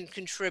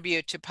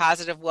contribute to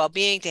positive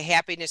well-being, to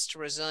happiness, to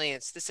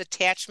resilience, this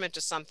attachment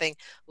to something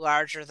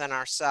larger than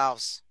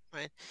ourselves,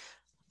 right?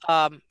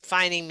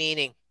 Finding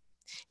meaning.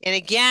 And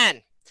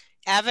again,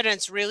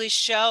 evidence really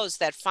shows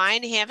that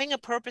having a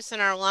purpose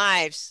in our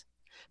lives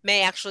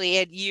may actually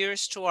add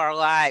years to our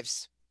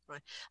lives.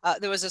 Right?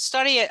 There was a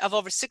study of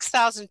over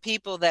 6,000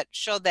 people that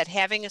showed that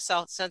having a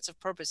sense of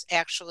purpose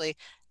actually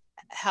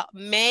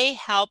may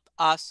help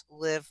us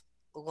live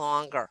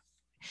longer.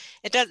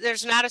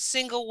 There's not a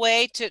single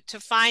way to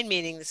find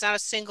meaning. It's not a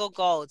single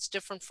goal. It's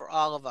different for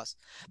all of us,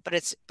 but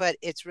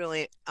it's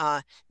really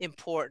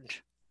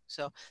important.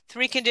 So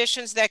 3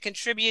 conditions that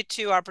contribute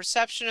to our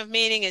perception of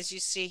meaning, as you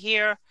see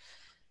here,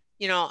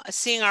 you know,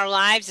 seeing our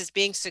lives as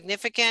being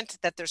significant,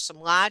 that there's some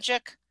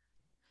logic,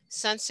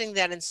 sensing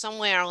that in some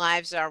way our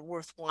lives are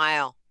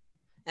worthwhile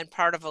and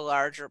part of a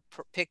larger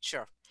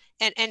picture,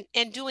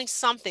 and doing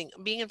something,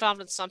 being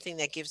involved in something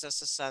that gives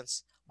us a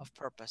sense of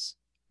purpose.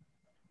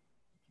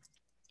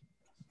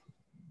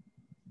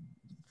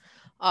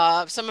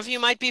 Some of you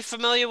might be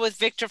familiar with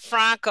Viktor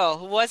Frankl,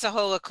 who was a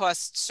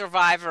Holocaust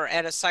survivor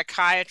and a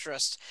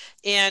psychiatrist.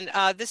 And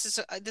this is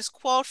this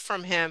quote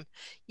from him,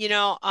 you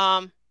know,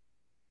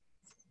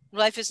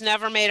 life is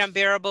never made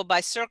unbearable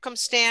by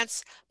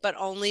circumstance, but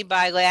only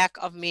by lack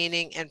of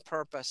meaning and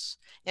purpose.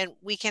 And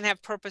we can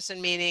have purpose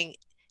and meaning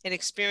and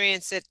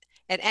experience it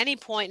at any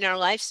point in our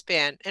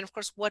lifespan. And of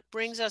course, what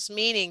brings us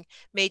meaning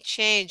may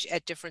change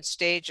at different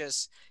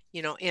stages,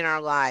 you know, in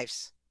our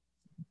lives.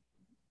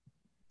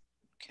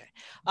 Okay.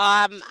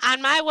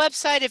 On my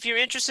website, if you're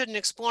interested in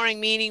exploring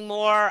meaning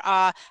more,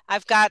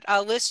 I've got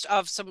a list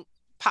of some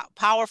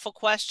powerful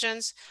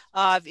questions.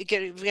 You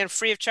get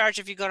free of charge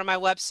if you go to my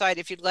website,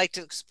 if you'd like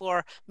to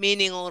explore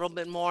meaning a little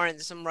bit more,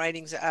 and some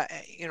writings,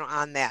 you know,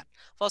 on that.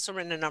 I've also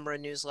written a number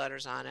of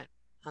newsletters on it,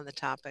 on the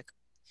topic.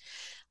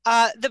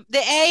 The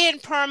A in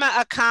PERMA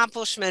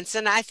accomplishments,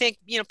 and I think,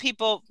 you know,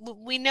 people,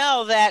 we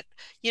know that,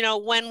 you know,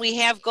 when we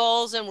have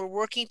goals and we're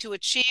working to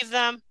achieve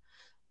them,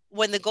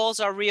 when the goals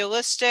are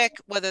realistic,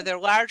 whether they're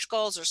large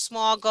goals or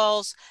small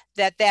goals,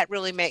 that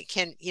really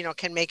can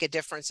make a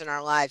difference in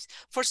our lives.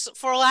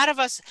 For a lot of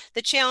us,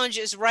 the challenge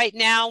is right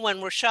now when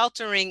we're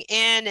sheltering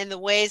in the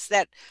ways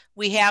that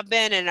we have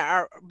been and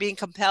are being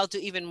compelled to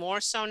even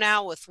more so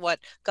now with what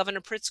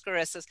Governor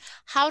Pritzker says.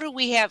 How do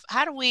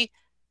we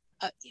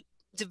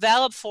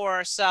develop for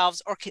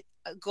ourselves or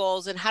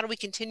goals, and how do we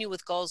continue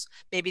with goals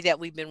maybe that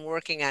we've been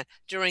working on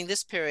during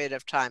this period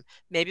of time?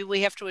 Maybe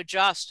we have to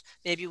adjust,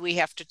 maybe we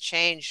have to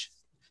change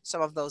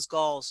some of those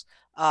goals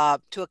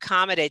to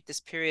accommodate this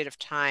period of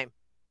time.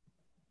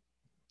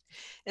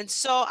 And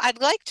so I'd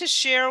like to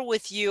share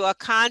with you a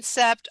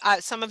concept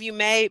some of you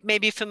may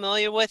be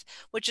familiar with,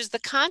 which is the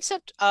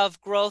concept of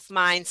growth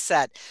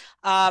mindset.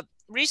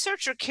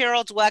 Researcher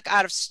Carol Dweck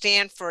out of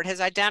Stanford has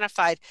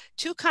identified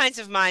 2 kinds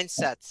of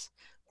mindsets: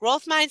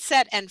 growth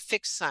mindset and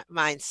fixed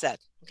mindset.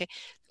 Okay,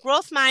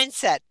 growth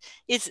mindset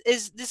is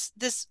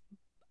this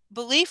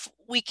belief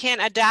we can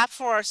adopt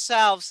for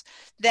ourselves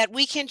that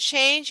we can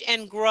change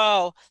and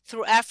grow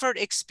through effort,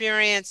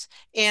 experience,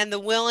 and the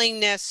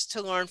willingness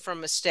to learn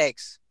from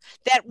mistakes.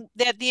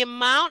 That the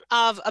amount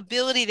of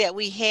ability that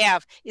we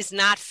have is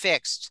not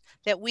fixed,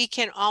 that we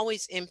can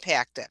always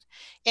impact it.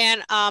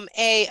 And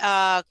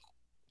a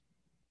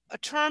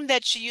term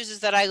that she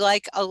uses that I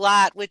like a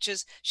lot, which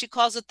is, she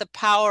calls it the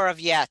power of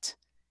yet.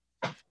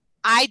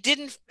 I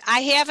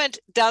haven't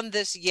done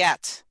this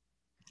yet.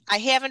 I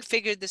haven't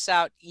figured this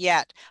out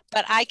yet,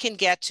 but I can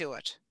get to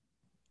it,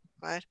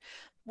 right?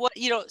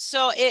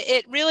 So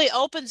it really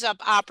opens up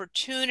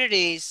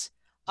opportunities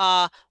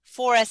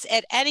for us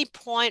at any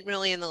point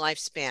really in the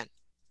lifespan.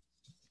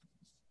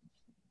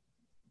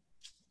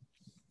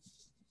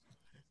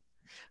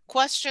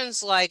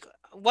 Questions like,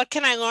 what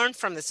can I learn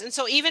from this? And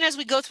so even as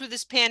we go through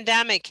this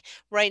pandemic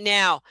right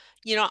now,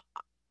 you know,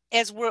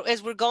 as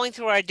we're going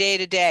through our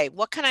day-to-day,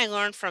 what can I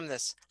learn from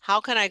this?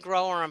 How can I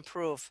grow or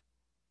improve,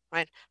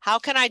 right? How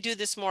can I do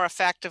this more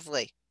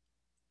effectively?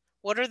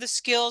 What are the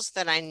skills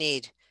that I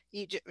need?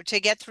 to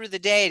get through the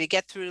day, to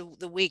get through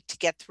the week, to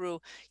get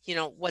through, you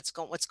know, what's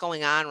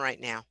going on right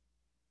now.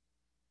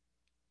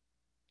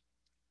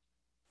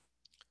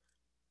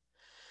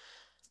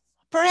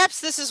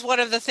 Perhaps this is one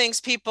of the things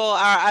people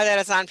are that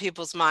is on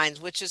people's minds,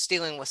 which is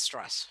dealing with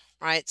stress,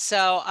 right?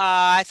 So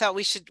I thought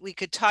we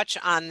could touch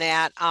on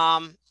that.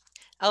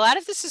 A lot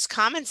of this is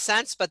common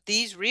sense, but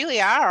these really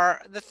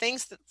are the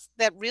things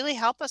that really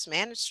help us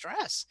manage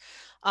stress.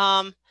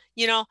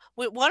 You know,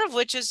 one of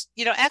which is,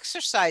 you know,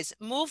 exercise,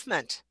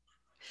 movement.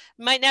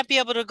 Might not be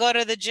able to go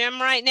to the gym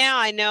right now.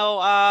 I know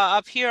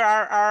up here,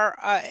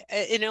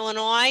 in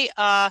Illinois,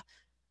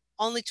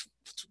 only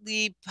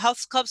the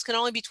health clubs can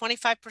only be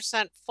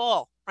 25%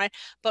 full, right?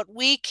 But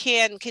we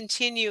can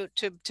continue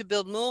to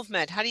build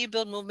movement. How do you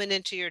build movement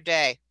into your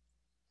day?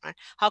 Right?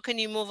 How can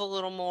you move a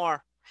little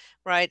more,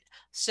 right?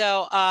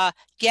 So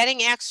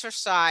getting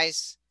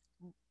exercise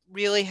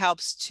really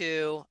helps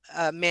to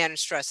manage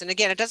stress. And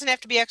again, it doesn't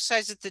have to be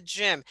exercise at the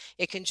gym.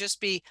 It can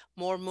just be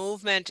more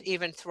movement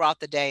even throughout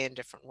the day in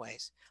different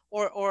ways.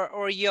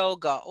 Or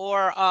yoga,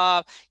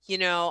 or you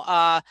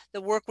know,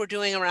 the work we're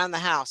doing around the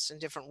house in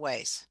different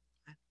ways.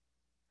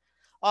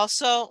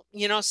 Also,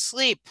 you know,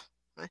 sleep.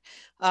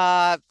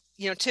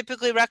 You know,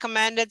 typically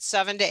recommended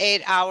 7 to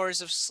 8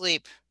 hours of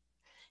sleep.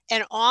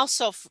 And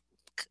also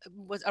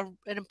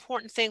an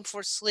important thing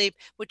for sleep,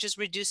 which is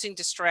reducing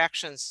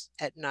distractions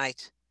at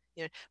night.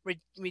 You know,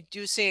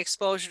 reducing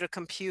exposure to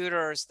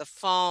computers, the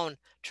phone,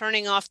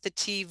 turning off the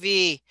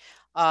TV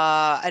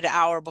an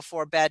hour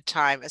before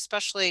bedtime,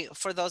 especially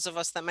for those of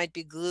us that might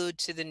be glued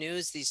to the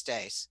news these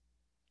days.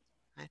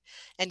 Right?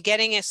 And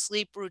getting a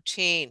sleep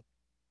routine,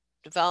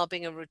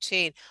 developing a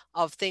routine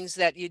of things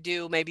that you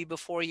do maybe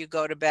before you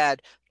go to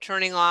bed,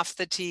 turning off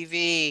the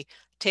TV,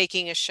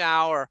 taking a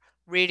shower,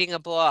 reading a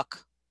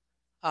book,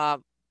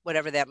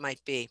 whatever that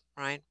might be,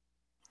 right?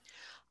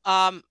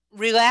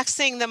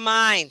 Relaxing the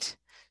mind.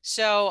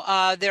 So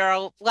there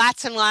are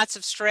lots and lots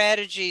of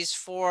strategies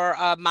for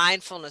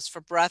mindfulness,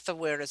 for breath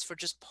awareness, for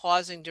just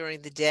pausing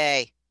during the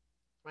day,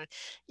 right?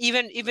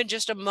 Even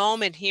just a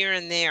moment here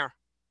and there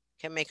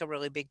can make a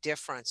really big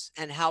difference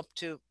and help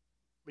to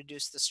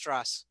reduce the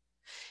stress.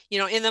 You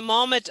know, in the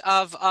moment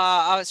of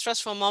a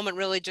stressful moment,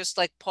 really just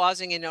like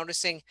pausing and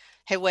noticing,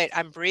 hey, wait,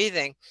 I'm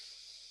breathing,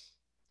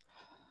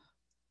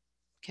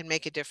 can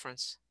make a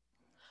difference.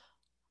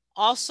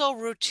 Also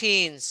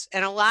routines.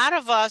 And a lot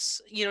of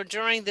us, you know,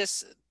 during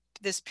this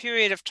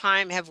period of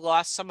time have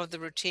lost some of the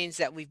routines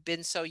that we've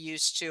been so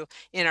used to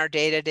in our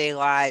day-to-day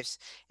lives.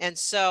 And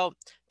so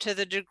to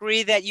the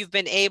degree that you've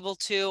been able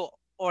to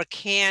or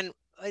can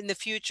in the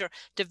future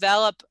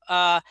develop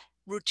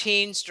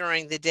routines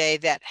during the day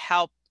that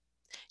help,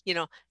 you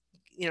know,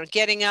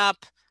 getting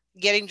up,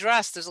 getting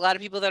dressed. There's a lot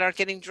of people that aren't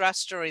getting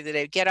dressed during the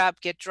day. Get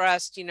up, get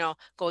dressed, you know,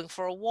 going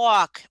for a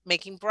walk,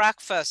 making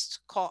breakfast,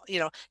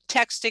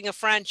 texting a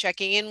friend,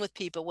 checking in with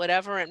people,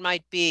 whatever it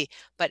might be.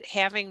 But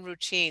having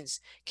routines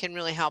can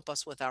really help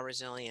us with our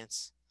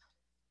resilience.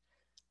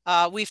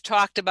 We've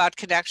talked about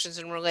connections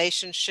and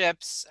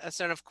relationships.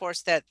 So, and of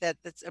course,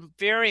 that's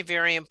very,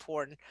 very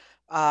important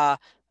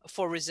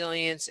for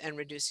resilience and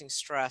reducing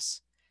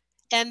stress.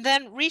 And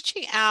then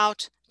reaching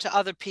out to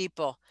other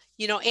people,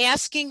 you know,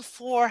 asking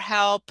for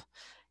help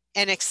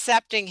and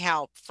accepting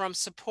help from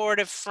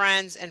supportive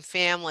friends and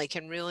family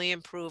can really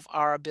improve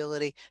our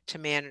ability to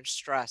manage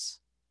stress.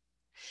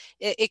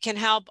 It can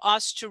help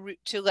us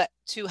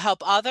to help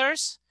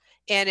others,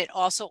 and it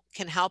also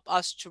can help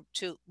us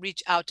to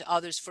reach out to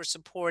others for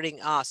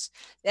supporting us.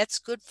 That's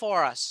good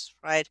for us,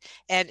 right?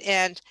 And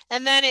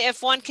then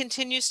if one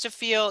continues to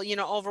feel, you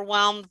know,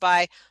 overwhelmed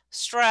by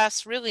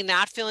stress, really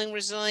not feeling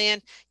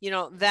resilient, you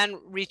know, then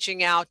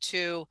reaching out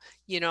to,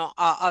 you know,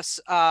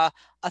 a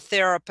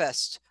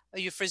therapist,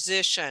 your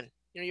physician,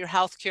 you know, your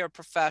healthcare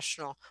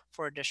professional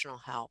for additional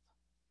help.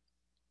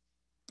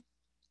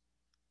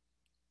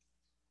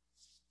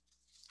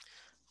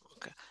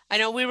 Okay. I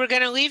know we were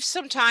going to leave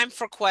some time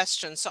for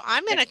questions, so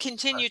I'm going to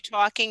continue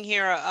talking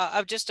here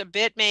of just a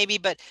bit maybe,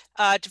 but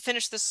to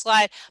finish the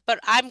slide. But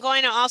I'm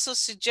going to also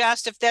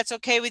suggest, if that's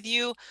okay with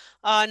you,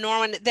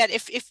 Norman, that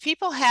if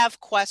people have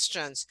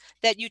questions,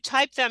 that you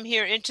type them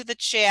here into the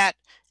chat,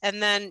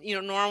 and then, you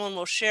know, Norman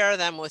will share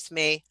them with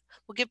me.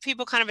 We'll give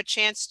people kind of a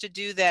chance to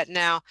do that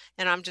now,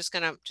 and I'm just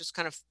going to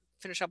kind of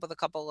finish up with a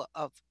couple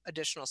of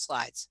additional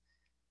slides,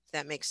 if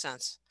that makes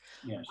sense.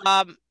 Yes.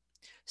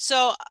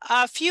 So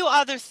a few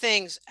other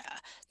things.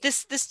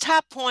 This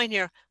top point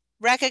here,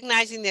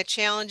 recognizing that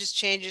challenges,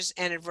 changes,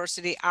 and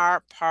adversity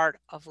are part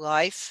of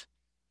life.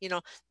 You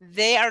know,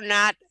 they're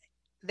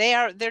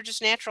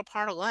just natural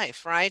part of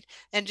life, right?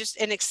 And just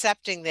in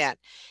accepting that.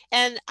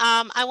 And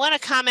I want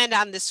to comment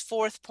on this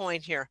fourth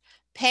point here,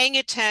 paying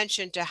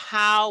attention to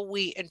how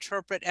we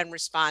interpret and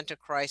respond to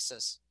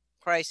crises.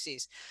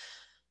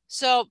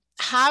 So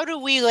how do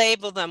we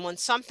label them when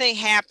something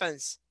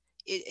happens?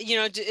 You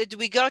know, do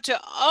we go to,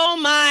 oh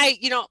my,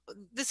 you know,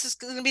 this is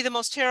going to be the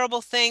most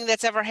terrible thing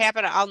that's ever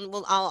happened.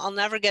 I'll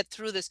never get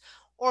through this.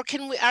 Or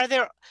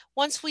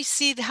once we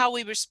see how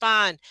we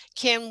respond,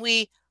 can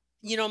we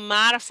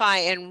modify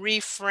and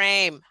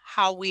reframe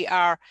how we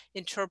are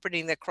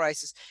interpreting the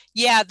crisis.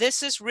 Yeah,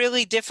 this is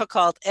really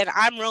difficult and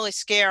I'm really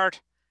scared.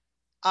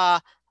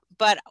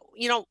 But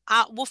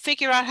we'll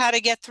figure out how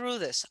to get through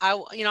this.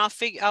 I'll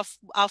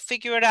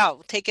figure it out.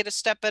 We'll take it a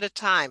step at a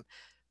time,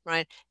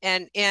 right?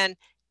 And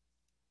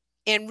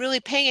really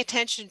paying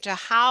attention to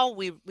how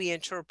we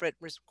interpret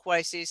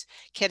crises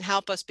can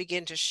help us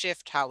begin to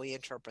shift how we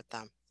interpret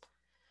them.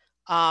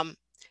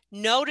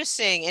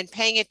 Noticing and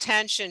paying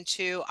attention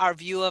to our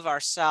view of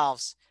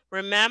ourselves,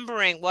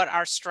 remembering what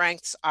our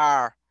strengths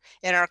are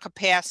and our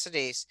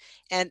capacities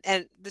and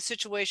the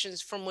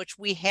situations from which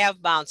we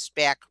have bounced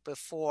back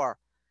before.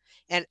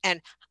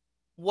 And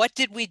what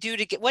did we do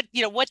to get, what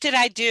did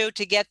I do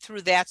to get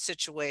through that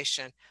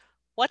situation?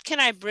 What can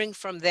I bring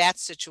from that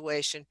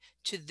situation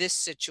to this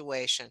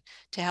situation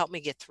to help me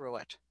get through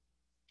it?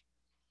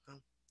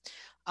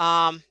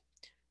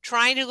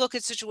 Trying to look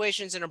at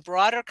situations in a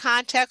broader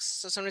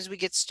context. So sometimes we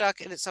get stuck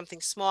and it's something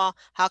small.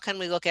 How can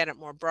we look at it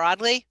more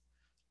broadly?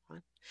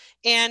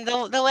 And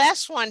the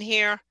last one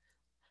here,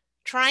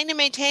 trying to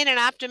maintain an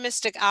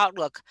optimistic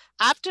outlook.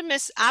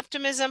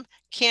 Optimism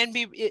can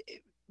be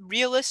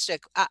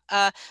realistic,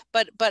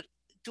 but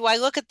do I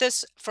look at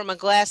this from a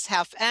glass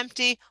half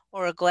empty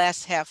or a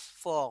glass half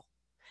full?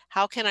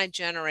 How can I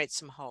generate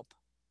some hope?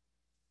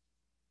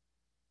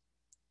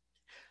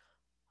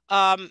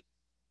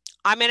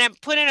 I'm going to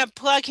put in a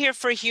plug here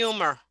for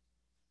humor.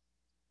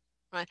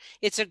 Right?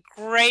 It's a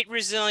great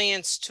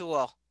resilience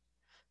tool.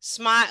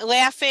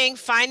 Laughing,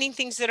 finding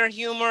things that are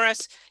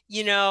humorous,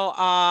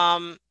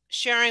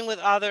 sharing with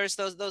others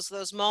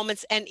those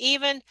moments, and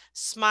even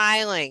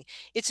smiling.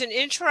 It's an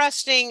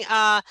interesting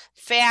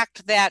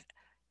fact that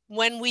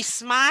when we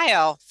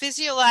smile,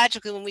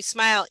 physiologically, when we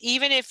smile,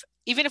 even if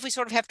we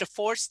sort of have to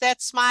force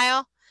that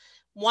smile,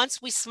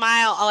 once we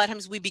smile, a lot of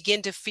times we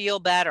begin to feel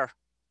better.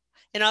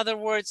 In other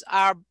words,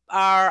 our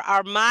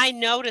mind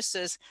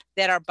notices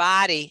that our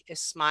body is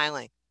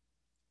smiling.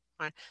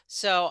 Right?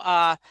 So,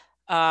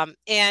 and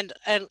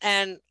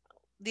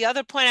the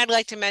other point I'd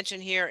like to mention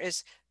here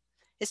is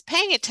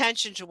paying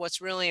attention to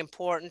what's really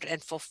important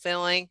and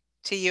fulfilling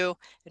to you,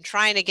 and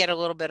trying to get a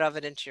little bit of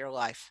it into your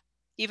life,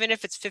 even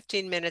if it's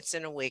 15 minutes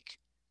in a week.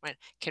 Right?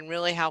 It can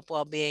really help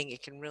well-being.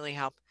 It can really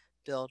help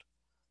build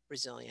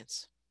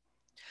resilience.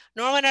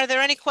 Norman, are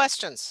there any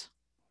questions?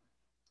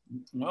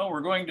 Well,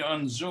 we're going to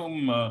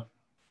unzoom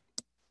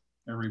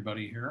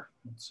everybody here.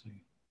 Let's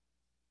see.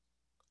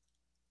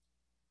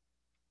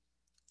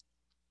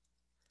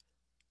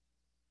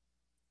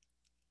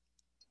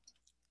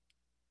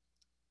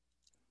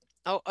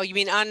 Oh, you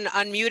mean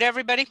unmute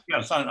everybody?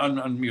 Yes,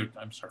 unmute.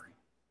 I'm sorry.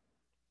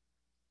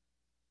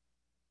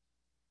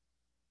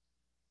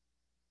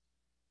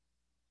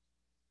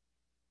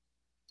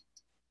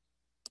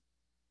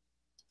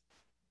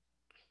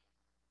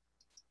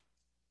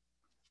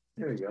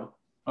 There we go.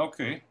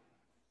 Okay.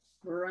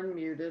 We're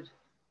unmuted.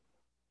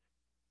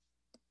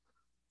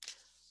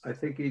 I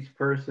think each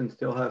person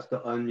still has to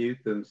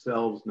unmute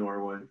themselves,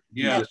 Norwin.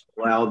 Yeah. Just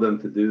allow them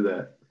to do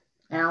that.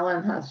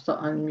 Alan has to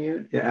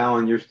unmute. Yeah,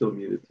 Alan, you're still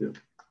muted too.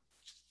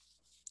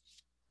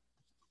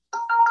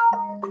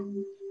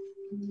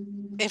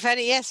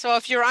 So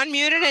if you're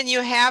unmuted and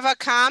you have a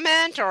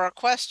comment or a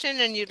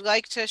question and you'd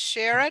like to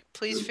share it,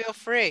 please feel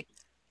free.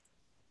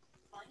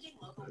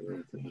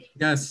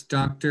 Yes,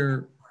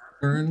 Dr.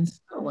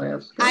 Berns.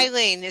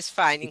 Eileen is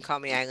fine. You can call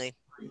me Eileen.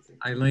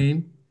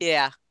 Eileen?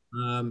 Yeah.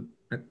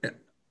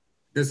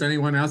 Does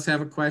anyone else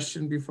have a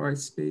question before I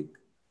speak?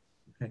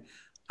 Okay.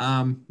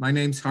 My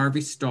name's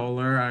Harvey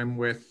Stoller. I'm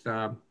with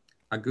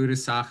Aguda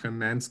Sacha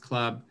Men's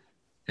Club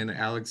in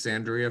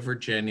Alexandria,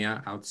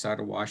 Virginia, outside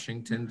of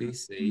Washington,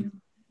 D.C.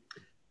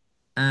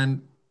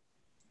 And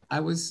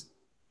the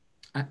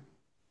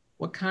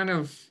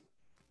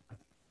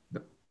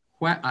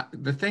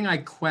thing I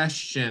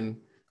question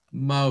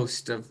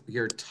most of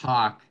your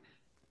talk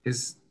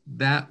is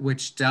that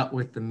which dealt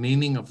with the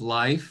meaning of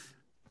life.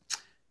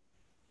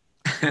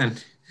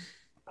 And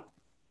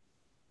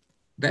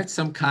that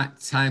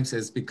sometimes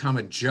has become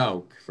a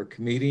joke for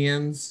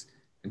comedians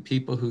and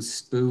people who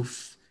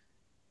spoof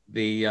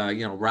the,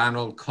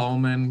 Ronald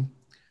Coleman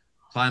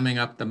climbing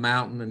up the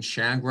mountain in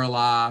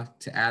Shangri-La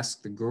to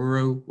ask the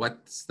guru,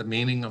 what's the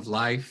meaning of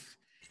life?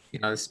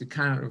 It's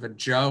kind of a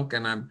joke.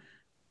 And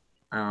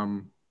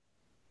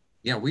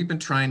we've been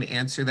trying to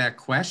answer that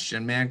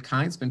question.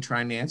 Mankind's been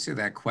trying to answer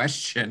that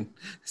question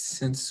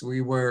since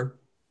we were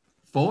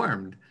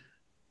formed.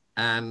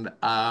 And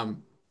I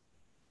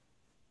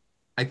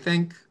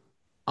think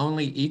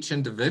only each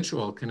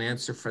individual can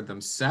answer for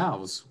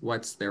themselves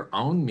what's their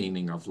own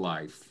meaning of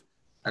life.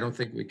 I don't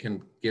think we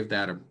can give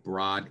that a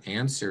broad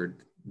answer.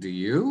 Do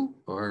you?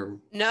 Or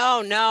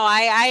no,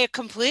 I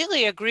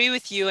completely agree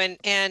with you.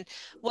 And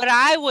what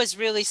I was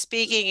really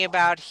speaking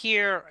about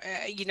here,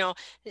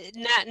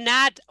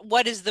 not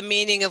what is the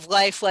meaning of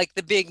life, like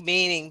the big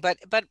meaning, but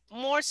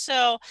more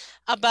so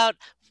about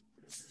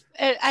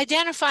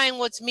identifying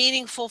what's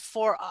meaningful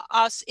for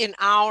us in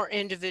our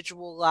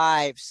individual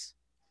lives.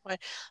 Right.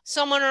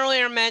 Someone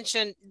earlier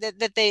mentioned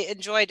that they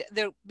enjoyed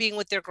being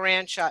with their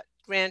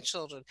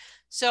grandchildren.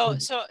 So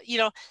you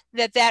know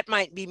that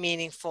might be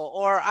meaningful.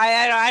 Or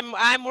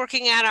I'm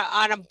working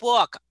on a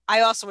book. I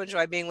also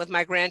enjoy being with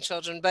my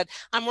grandchildren, but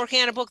I'm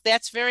working on a book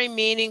that's very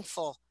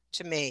meaningful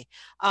to me.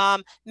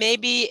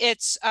 Maybe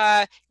it's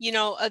you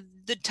know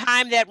the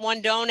time that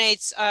one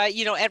donates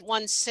you know at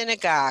one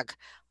synagogue,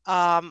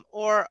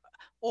 or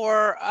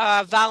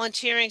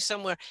volunteering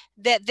somewhere.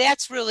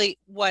 That's really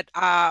what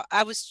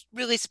I was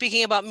really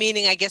speaking about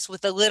meaning, I guess,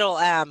 with a little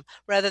m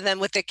rather than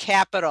with the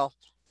capital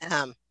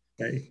M.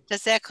 Okay.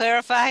 Does that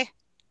clarify?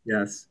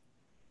 Yes.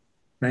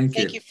 Thank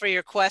Thank you. you for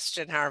your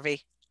question,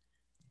 Harvey.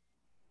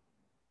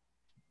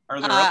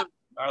 Are there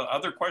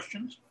other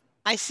questions?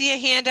 I see a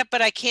hand up,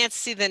 but I can't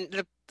see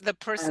the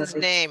person's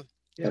name.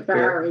 Yeah,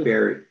 Barry.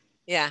 Barry.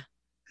 Yeah.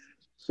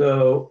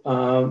 So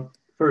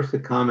first a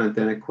comment,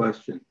 then a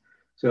question.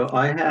 So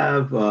I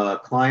have a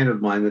client of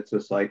mine that's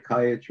a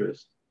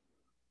psychiatrist,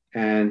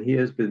 and he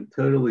has been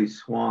totally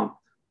swamped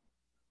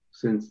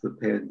since the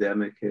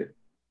pandemic hit.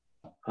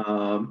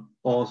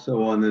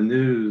 Also on the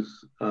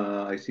news,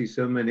 I see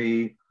so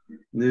many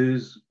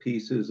news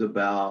pieces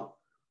about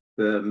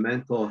the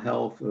mental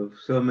health of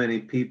so many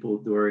people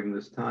during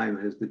this time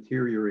has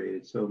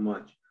deteriorated so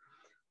much.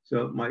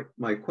 So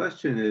my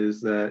question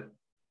is that,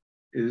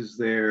 is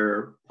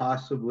there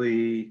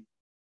possibly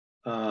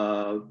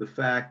the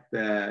fact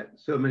that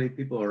so many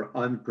people are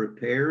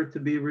unprepared to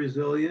be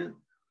resilient?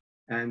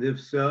 And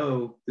if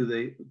so,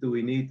 do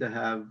we need to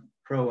have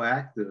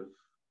proactive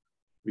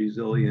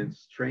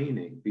resilience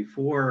training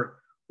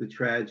before the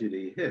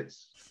tragedy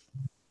hits?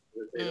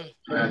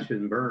 Crash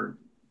and burn.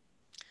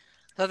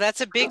 So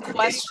that's a big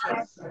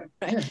question.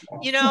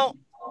 You know,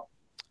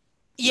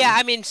 yeah,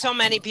 I mean, so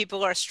many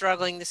people are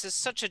struggling. This is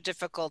such a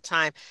difficult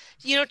time.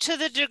 You know, to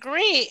the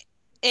degree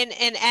in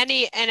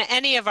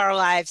any of our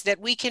lives that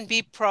we can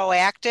be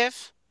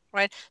proactive,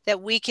 right?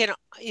 That we can,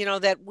 you know,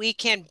 that we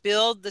can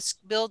build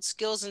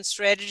skills and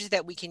strategies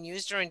that we can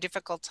use during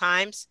difficult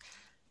times.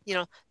 You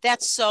know,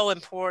 that's so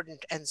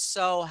important and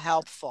so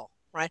helpful,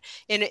 right?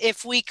 And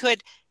if we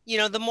could, you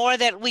know, the more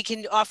that we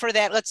can offer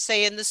that, let's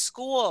say in the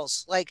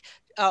schools, like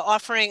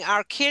offering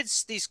our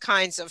kids these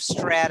kinds of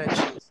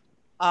strategies,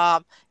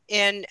 um,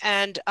 and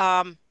and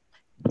um,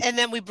 and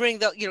then we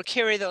bring you know,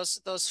 carry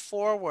those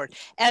forward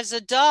as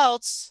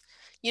adults.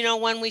 You know,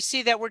 when we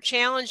see that we're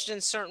challenged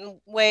in certain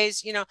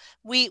ways, you know,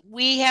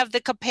 we have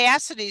the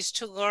capacities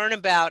to learn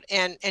about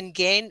and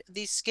gain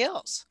these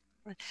skills.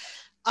 And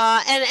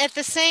at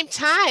the same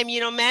time, you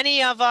know,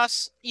 many of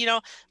us, you know,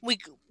 we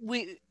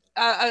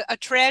a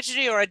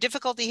tragedy or a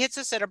difficulty hits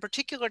us at a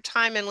particular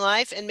time in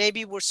life, and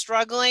maybe we're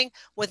struggling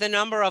with a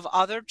number of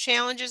other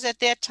challenges at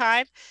that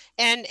time,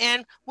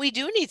 and we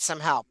do need some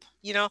help.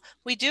 You know,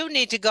 we do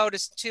need to go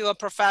to a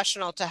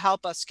professional to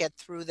help us get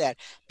through that.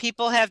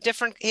 People have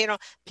different, you know,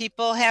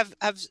 people have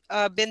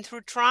been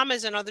through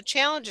traumas and other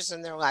challenges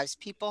in their lives.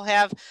 People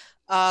have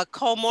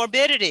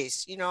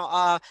comorbidities, you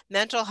know,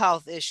 mental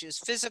health issues,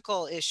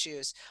 physical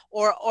issues,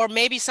 or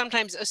maybe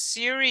sometimes a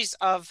series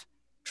of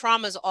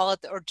traumas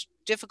or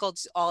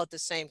difficulties all at the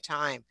same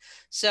time.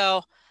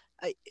 So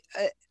I,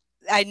 I,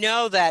 I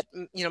know that,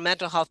 you know,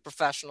 mental health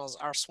professionals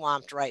are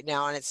swamped right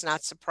now, and it's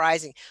not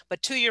surprising.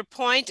 But to your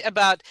point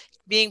about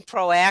being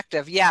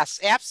proactive, yes,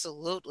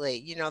 absolutely.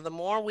 You know, the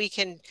more we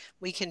can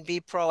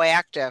be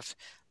proactive,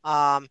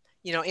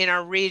 you know, in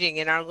our reading,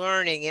 in our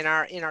learning, in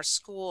our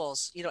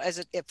schools, you know,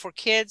 for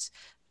kids,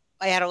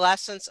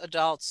 adolescents,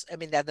 adults, I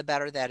mean, that the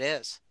better that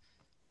is.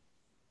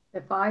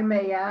 If I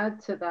may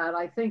add to that,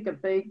 I think a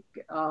big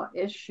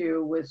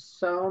issue with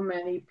so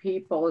many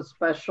people,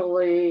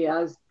 especially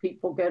as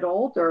people get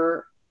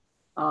older,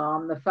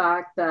 the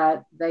fact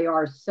that they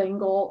are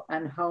single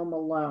and home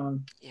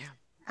alone. Yeah.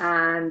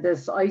 And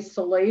this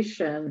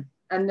isolation,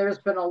 and there's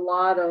been a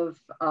lot of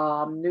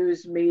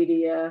news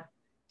media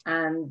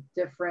and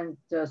different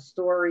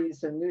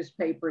stories and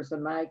newspapers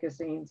and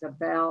magazines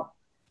about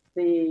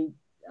the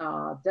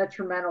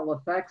detrimental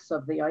effects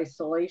of the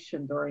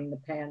isolation during the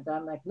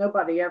pandemic.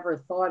 Nobody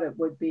ever thought it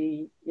would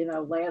be, you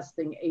know,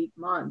 lasting 8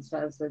 months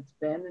as it's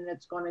been, and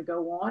it's going to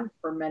go on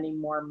for many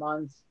more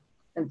months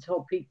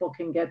until people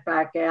can get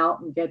back out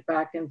and get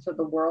back into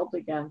the world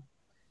again.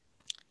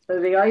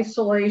 So the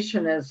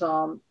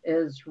isolationism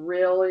is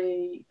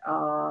really,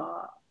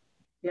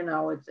 you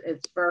know,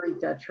 it's very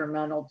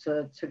detrimental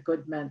to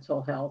good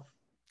mental health.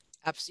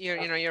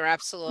 You know, you're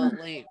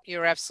absolutely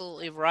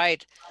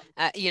right.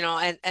 You know,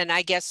 and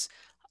I guess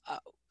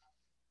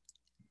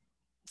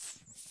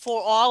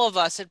for all of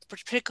us, and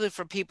particularly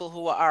for people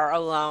who are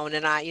alone,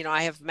 and you know,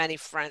 I have many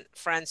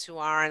friends who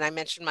are, and I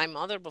mentioned my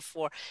mother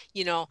before.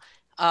 You know,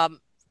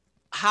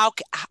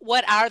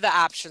 what are the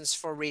options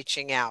for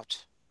reaching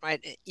out,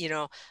 right?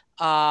 You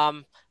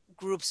know,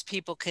 groups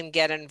people can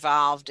get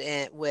involved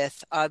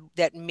with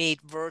that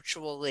meet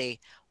virtually,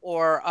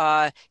 or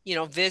you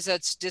know,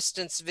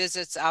 distance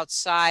visits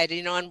outside,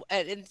 you know,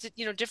 and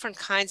you know, different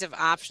kinds of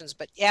options.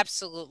 But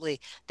absolutely,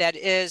 that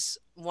is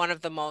one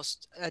of the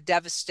most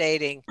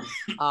devastating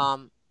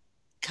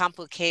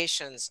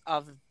complications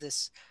of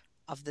this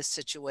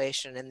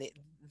situation and the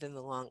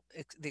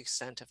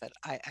extent of it.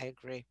 I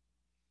agree.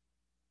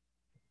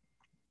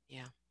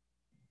 Yeah.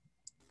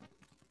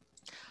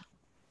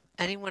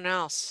 Anyone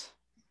else?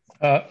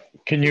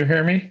 Can you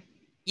hear me?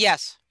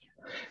 Yes.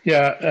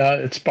 Yeah,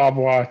 it's Bob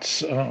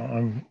Watts.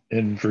 I'm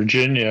in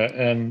Virginia,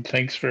 and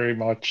thanks very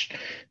much.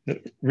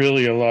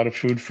 Really a lot of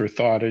food for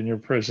thought in your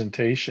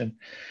presentation.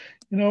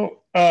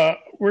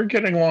 We're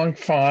getting along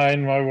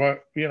fine. My wife,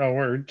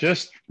 we're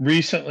just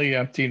recently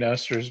empty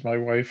nesters. My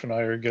wife and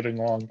I are getting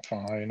along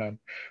fine. I'm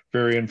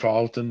very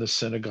involved in the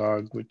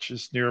synagogue, which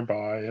is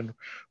nearby, and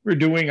we're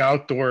doing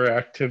outdoor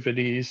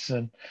activities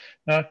and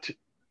not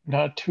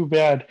not too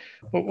bad.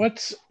 But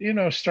what's,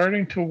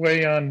 starting to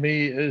weigh on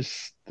me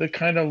is the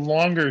kind of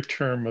longer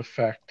term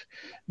effect.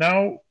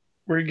 Now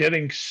we're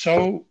getting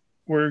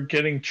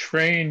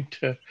trained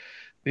to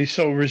be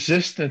so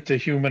resistant to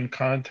human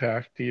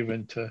contact,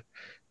 even to,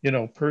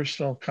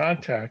 personal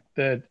contact,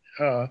 that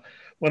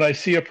when I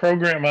see a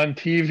program on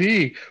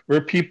TV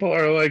where people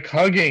are like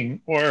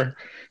hugging, or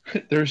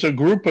there's a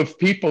group of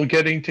people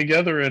getting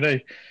together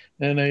in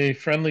a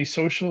friendly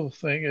social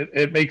thing,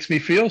 it makes me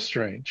feel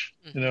strange,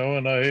 and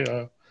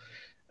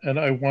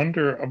I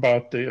wonder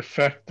about the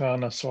effect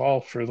on us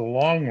all for the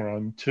long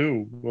run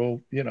too.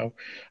 Well,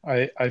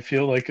 I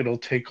feel like it'll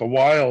take a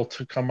while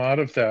to come out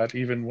of that,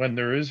 even when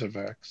there is a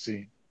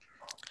vaccine.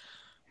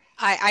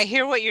 I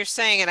hear what you're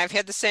saying, and I've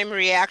had the same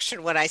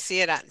reaction when I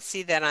see that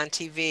on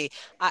TV.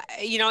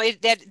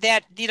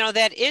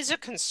 That is a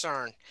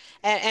concern,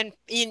 and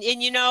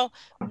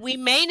we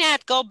may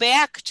not go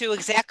back to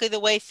exactly the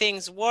way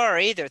things were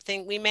either.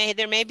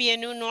 There may be a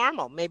new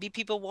normal. Maybe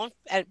people won't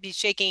be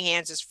shaking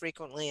hands as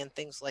frequently and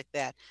things like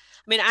that.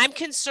 I mean, I'm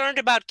concerned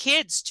about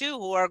kids too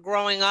who are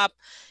growing up,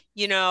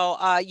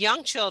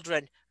 young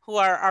children who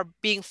are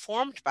being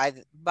formed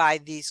by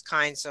these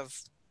kinds of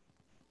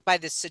by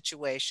this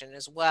situation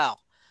as well.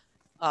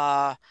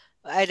 I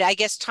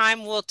guess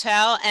time will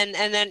tell, and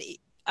then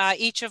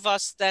each of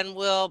us then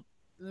will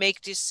make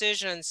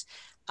decisions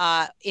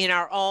in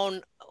our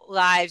own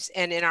lives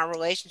and in our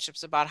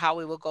relationships about how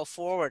we will go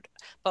forward.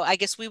 But I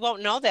guess we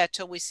won't know that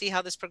till we see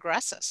how this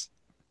progresses.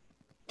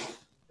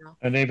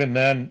 And even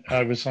then,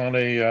 I was on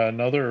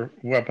another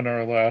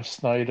webinar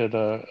last night at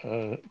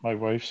my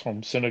wife's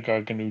home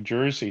synagogue in New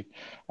Jersey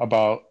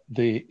about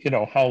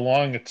how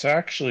long it's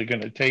actually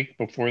going to take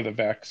before the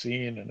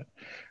vaccine and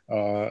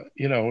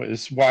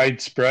is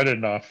widespread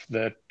enough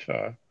that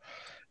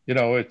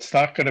it's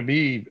not going to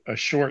be a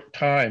short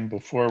time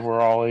before we're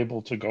all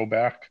able to go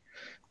back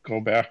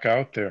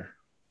out there.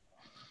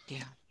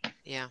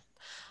 Yeah.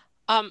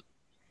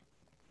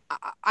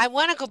 I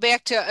want to go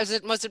back to,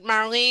 was it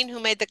Marlene who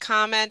made the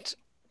comment?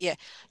 Yeah.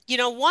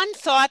 One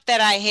thought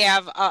that I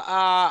have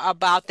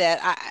about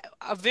that,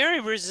 a very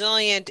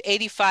resilient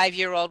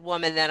 85-year-old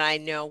woman that I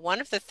know,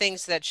 one of the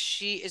things that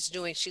she is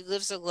doing, she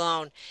lives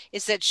alone,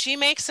 is that she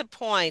makes a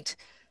point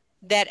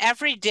that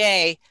every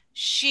day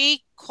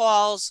she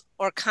calls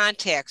or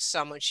contacts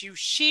someone.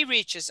 She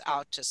reaches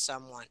out to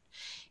someone,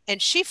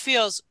 and she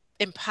feels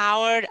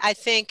empowered, I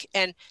think,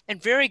 and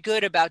very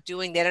good about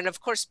doing that. And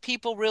of course,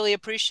 people really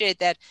appreciate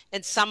that.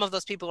 And some of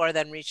those people are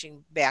then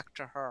reaching back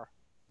to her.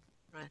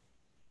 Right.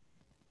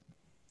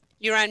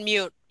 You're on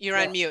mute. You're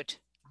on mute.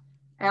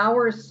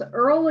 Ours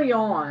early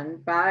on,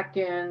 back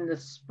in the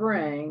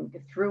spring,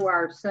 through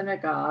our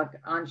synagogue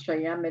on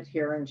Sheyemet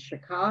here in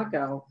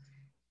Chicago,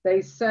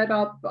 they set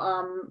up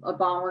a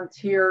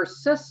volunteer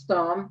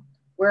system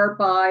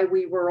whereby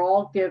we were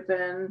all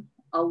given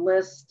a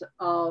list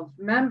of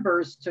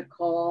members to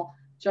call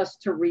just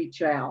to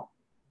reach out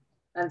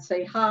and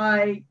say,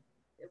 hi,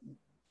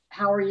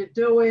 how are you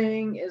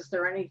doing? Is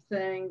there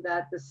anything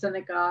that the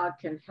synagogue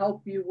can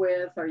help you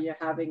with? Are you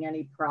having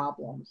any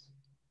problems?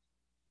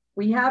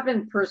 We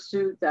haven't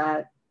pursued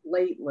that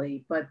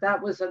lately, but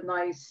that was a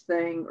nice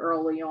thing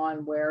early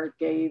on where it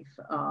gave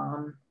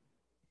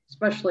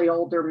especially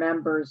older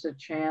members a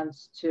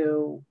chance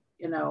to,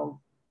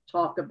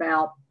 talk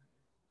about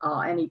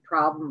any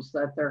problems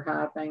that they're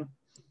having.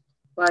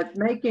 But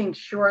making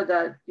sure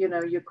that,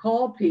 you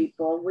call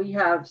people. We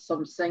have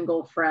some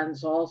single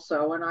friends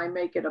also, and I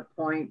make it a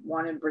point,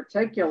 one in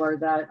particular,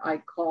 that I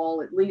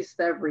call at least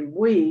every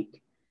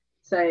week,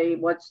 say,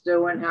 what's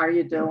doing, how are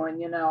you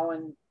doing,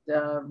 and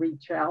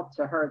reach out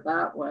to her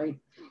that way.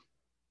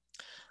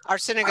 Our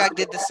synagogue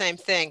did the same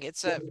thing.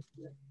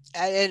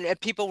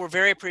 And people were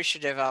very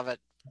appreciative of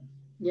it.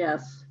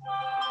 Yes.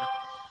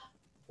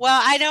 Well,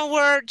 I know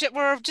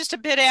we're just a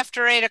bit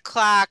after 8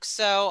 o'clock,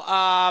 so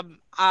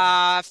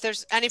if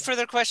there's any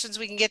further questions,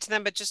 we can get to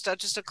them. But just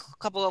a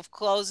couple of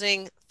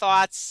closing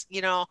thoughts,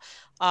 if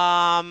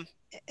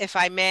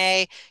I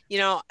may,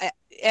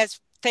 as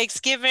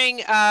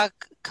Thanksgiving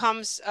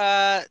comes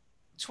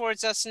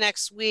towards us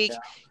next week,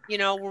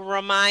 we're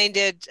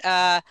reminded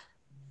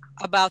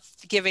about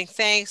giving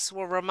thanks.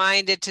 We're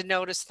reminded to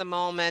notice the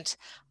moment,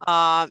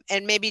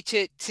 and maybe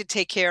to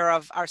take care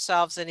of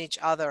ourselves and each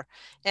other.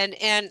 And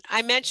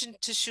I mentioned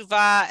to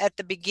Shuva at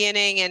the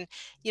beginning, and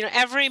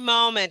every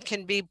moment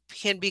can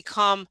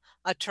become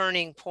a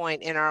turning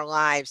point in our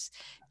lives.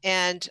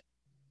 And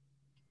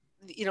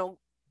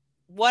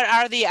what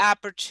are the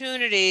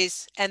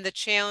opportunities and the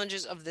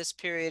challenges of this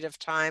period of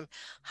time?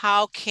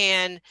 How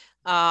can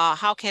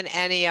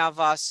any of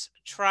us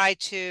try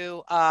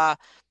to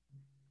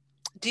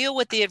deal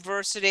with the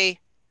adversity,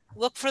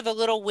 look for the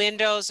little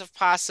windows of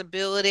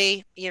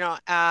possibility,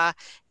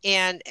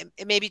 and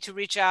maybe to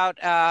reach out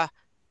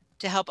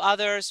to help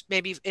others,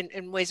 maybe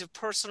in ways of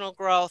personal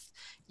growth,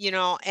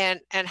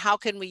 and how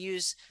can we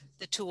use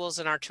the tools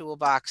in our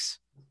toolbox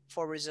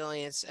for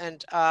resilience?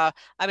 And I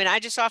mean, I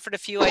just offered a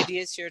few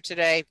ideas here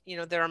today.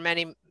 There are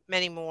many,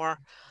 many more.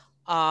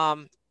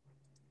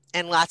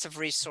 And lots of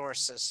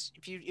resources.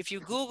 If you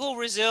Google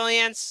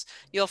resilience,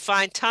 you'll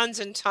find tons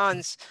and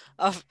tons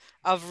of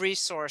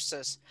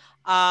resources.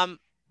 I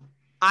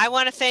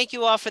want to thank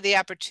you all for the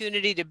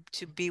opportunity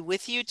to be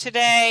with you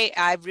today.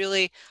 I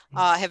really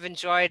have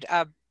enjoyed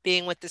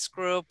being with this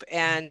group,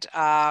 and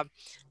I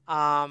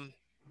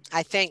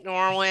thank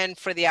Norwin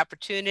for the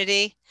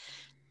opportunity.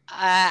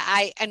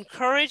 I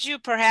encourage you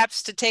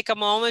perhaps to take a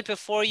moment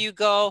before you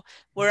go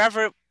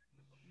wherever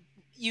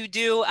you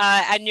do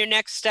on your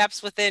next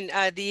steps within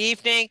the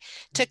evening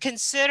to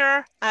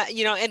consider,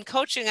 in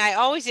coaching, I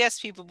always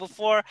ask people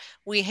before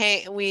we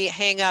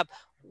hang up,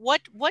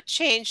 what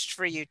changed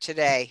for you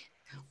today?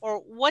 Or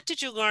what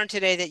did you learn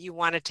today that you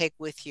want to take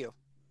with you?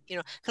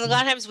 Because a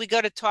lot of times we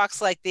go to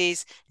talks like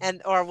these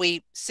or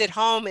we sit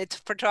home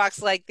for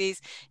talks like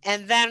these,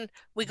 and then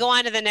we go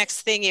on to the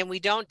next thing and we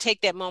don't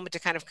take that moment to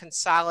kind of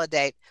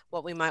consolidate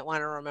what we might want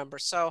to remember.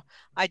 So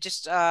I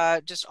just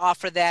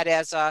offer that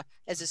as a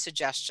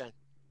suggestion.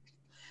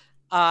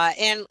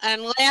 And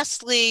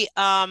lastly,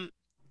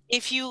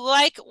 if you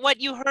like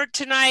what you heard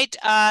tonight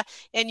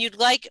and you'd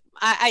like,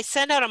 I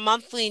send out a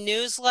monthly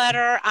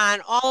newsletter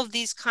on all of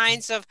these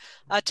kinds of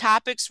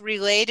topics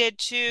related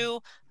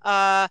to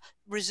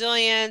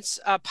resilience,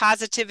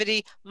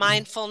 positivity,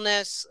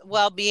 mindfulness,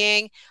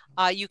 well-being.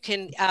 You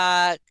can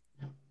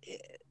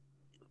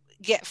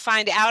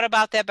find out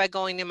about that by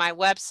going to my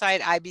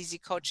website,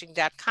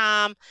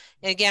 ibzcoaching.com.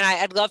 And again,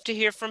 I'd love to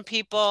hear from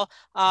people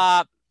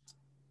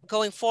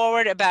going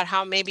forward about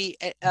how maybe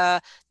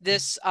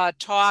this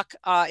talk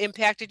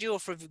impacted you, or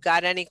if you've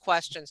got any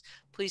questions,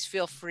 please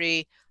feel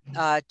free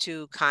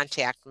to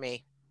contact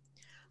me.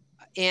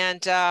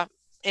 And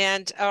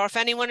or if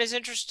anyone is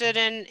interested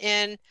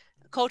in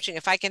coaching,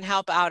 if I can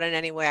help out in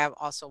any way, I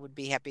also would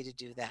be happy to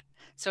do that.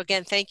 So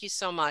again, thank you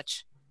so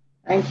much.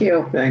 Thank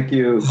you. Thank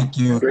you. Thank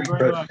you. Great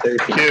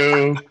presentation. Thank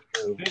you.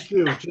 Thank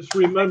you. Just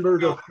remember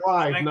to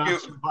thrive, Thank not you.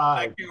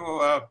 survive. Thank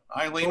you,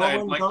 Eileen.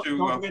 I'd like Don't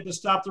to forget to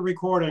stop the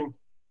recording.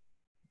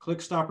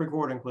 Click stop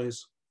recording,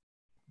 please.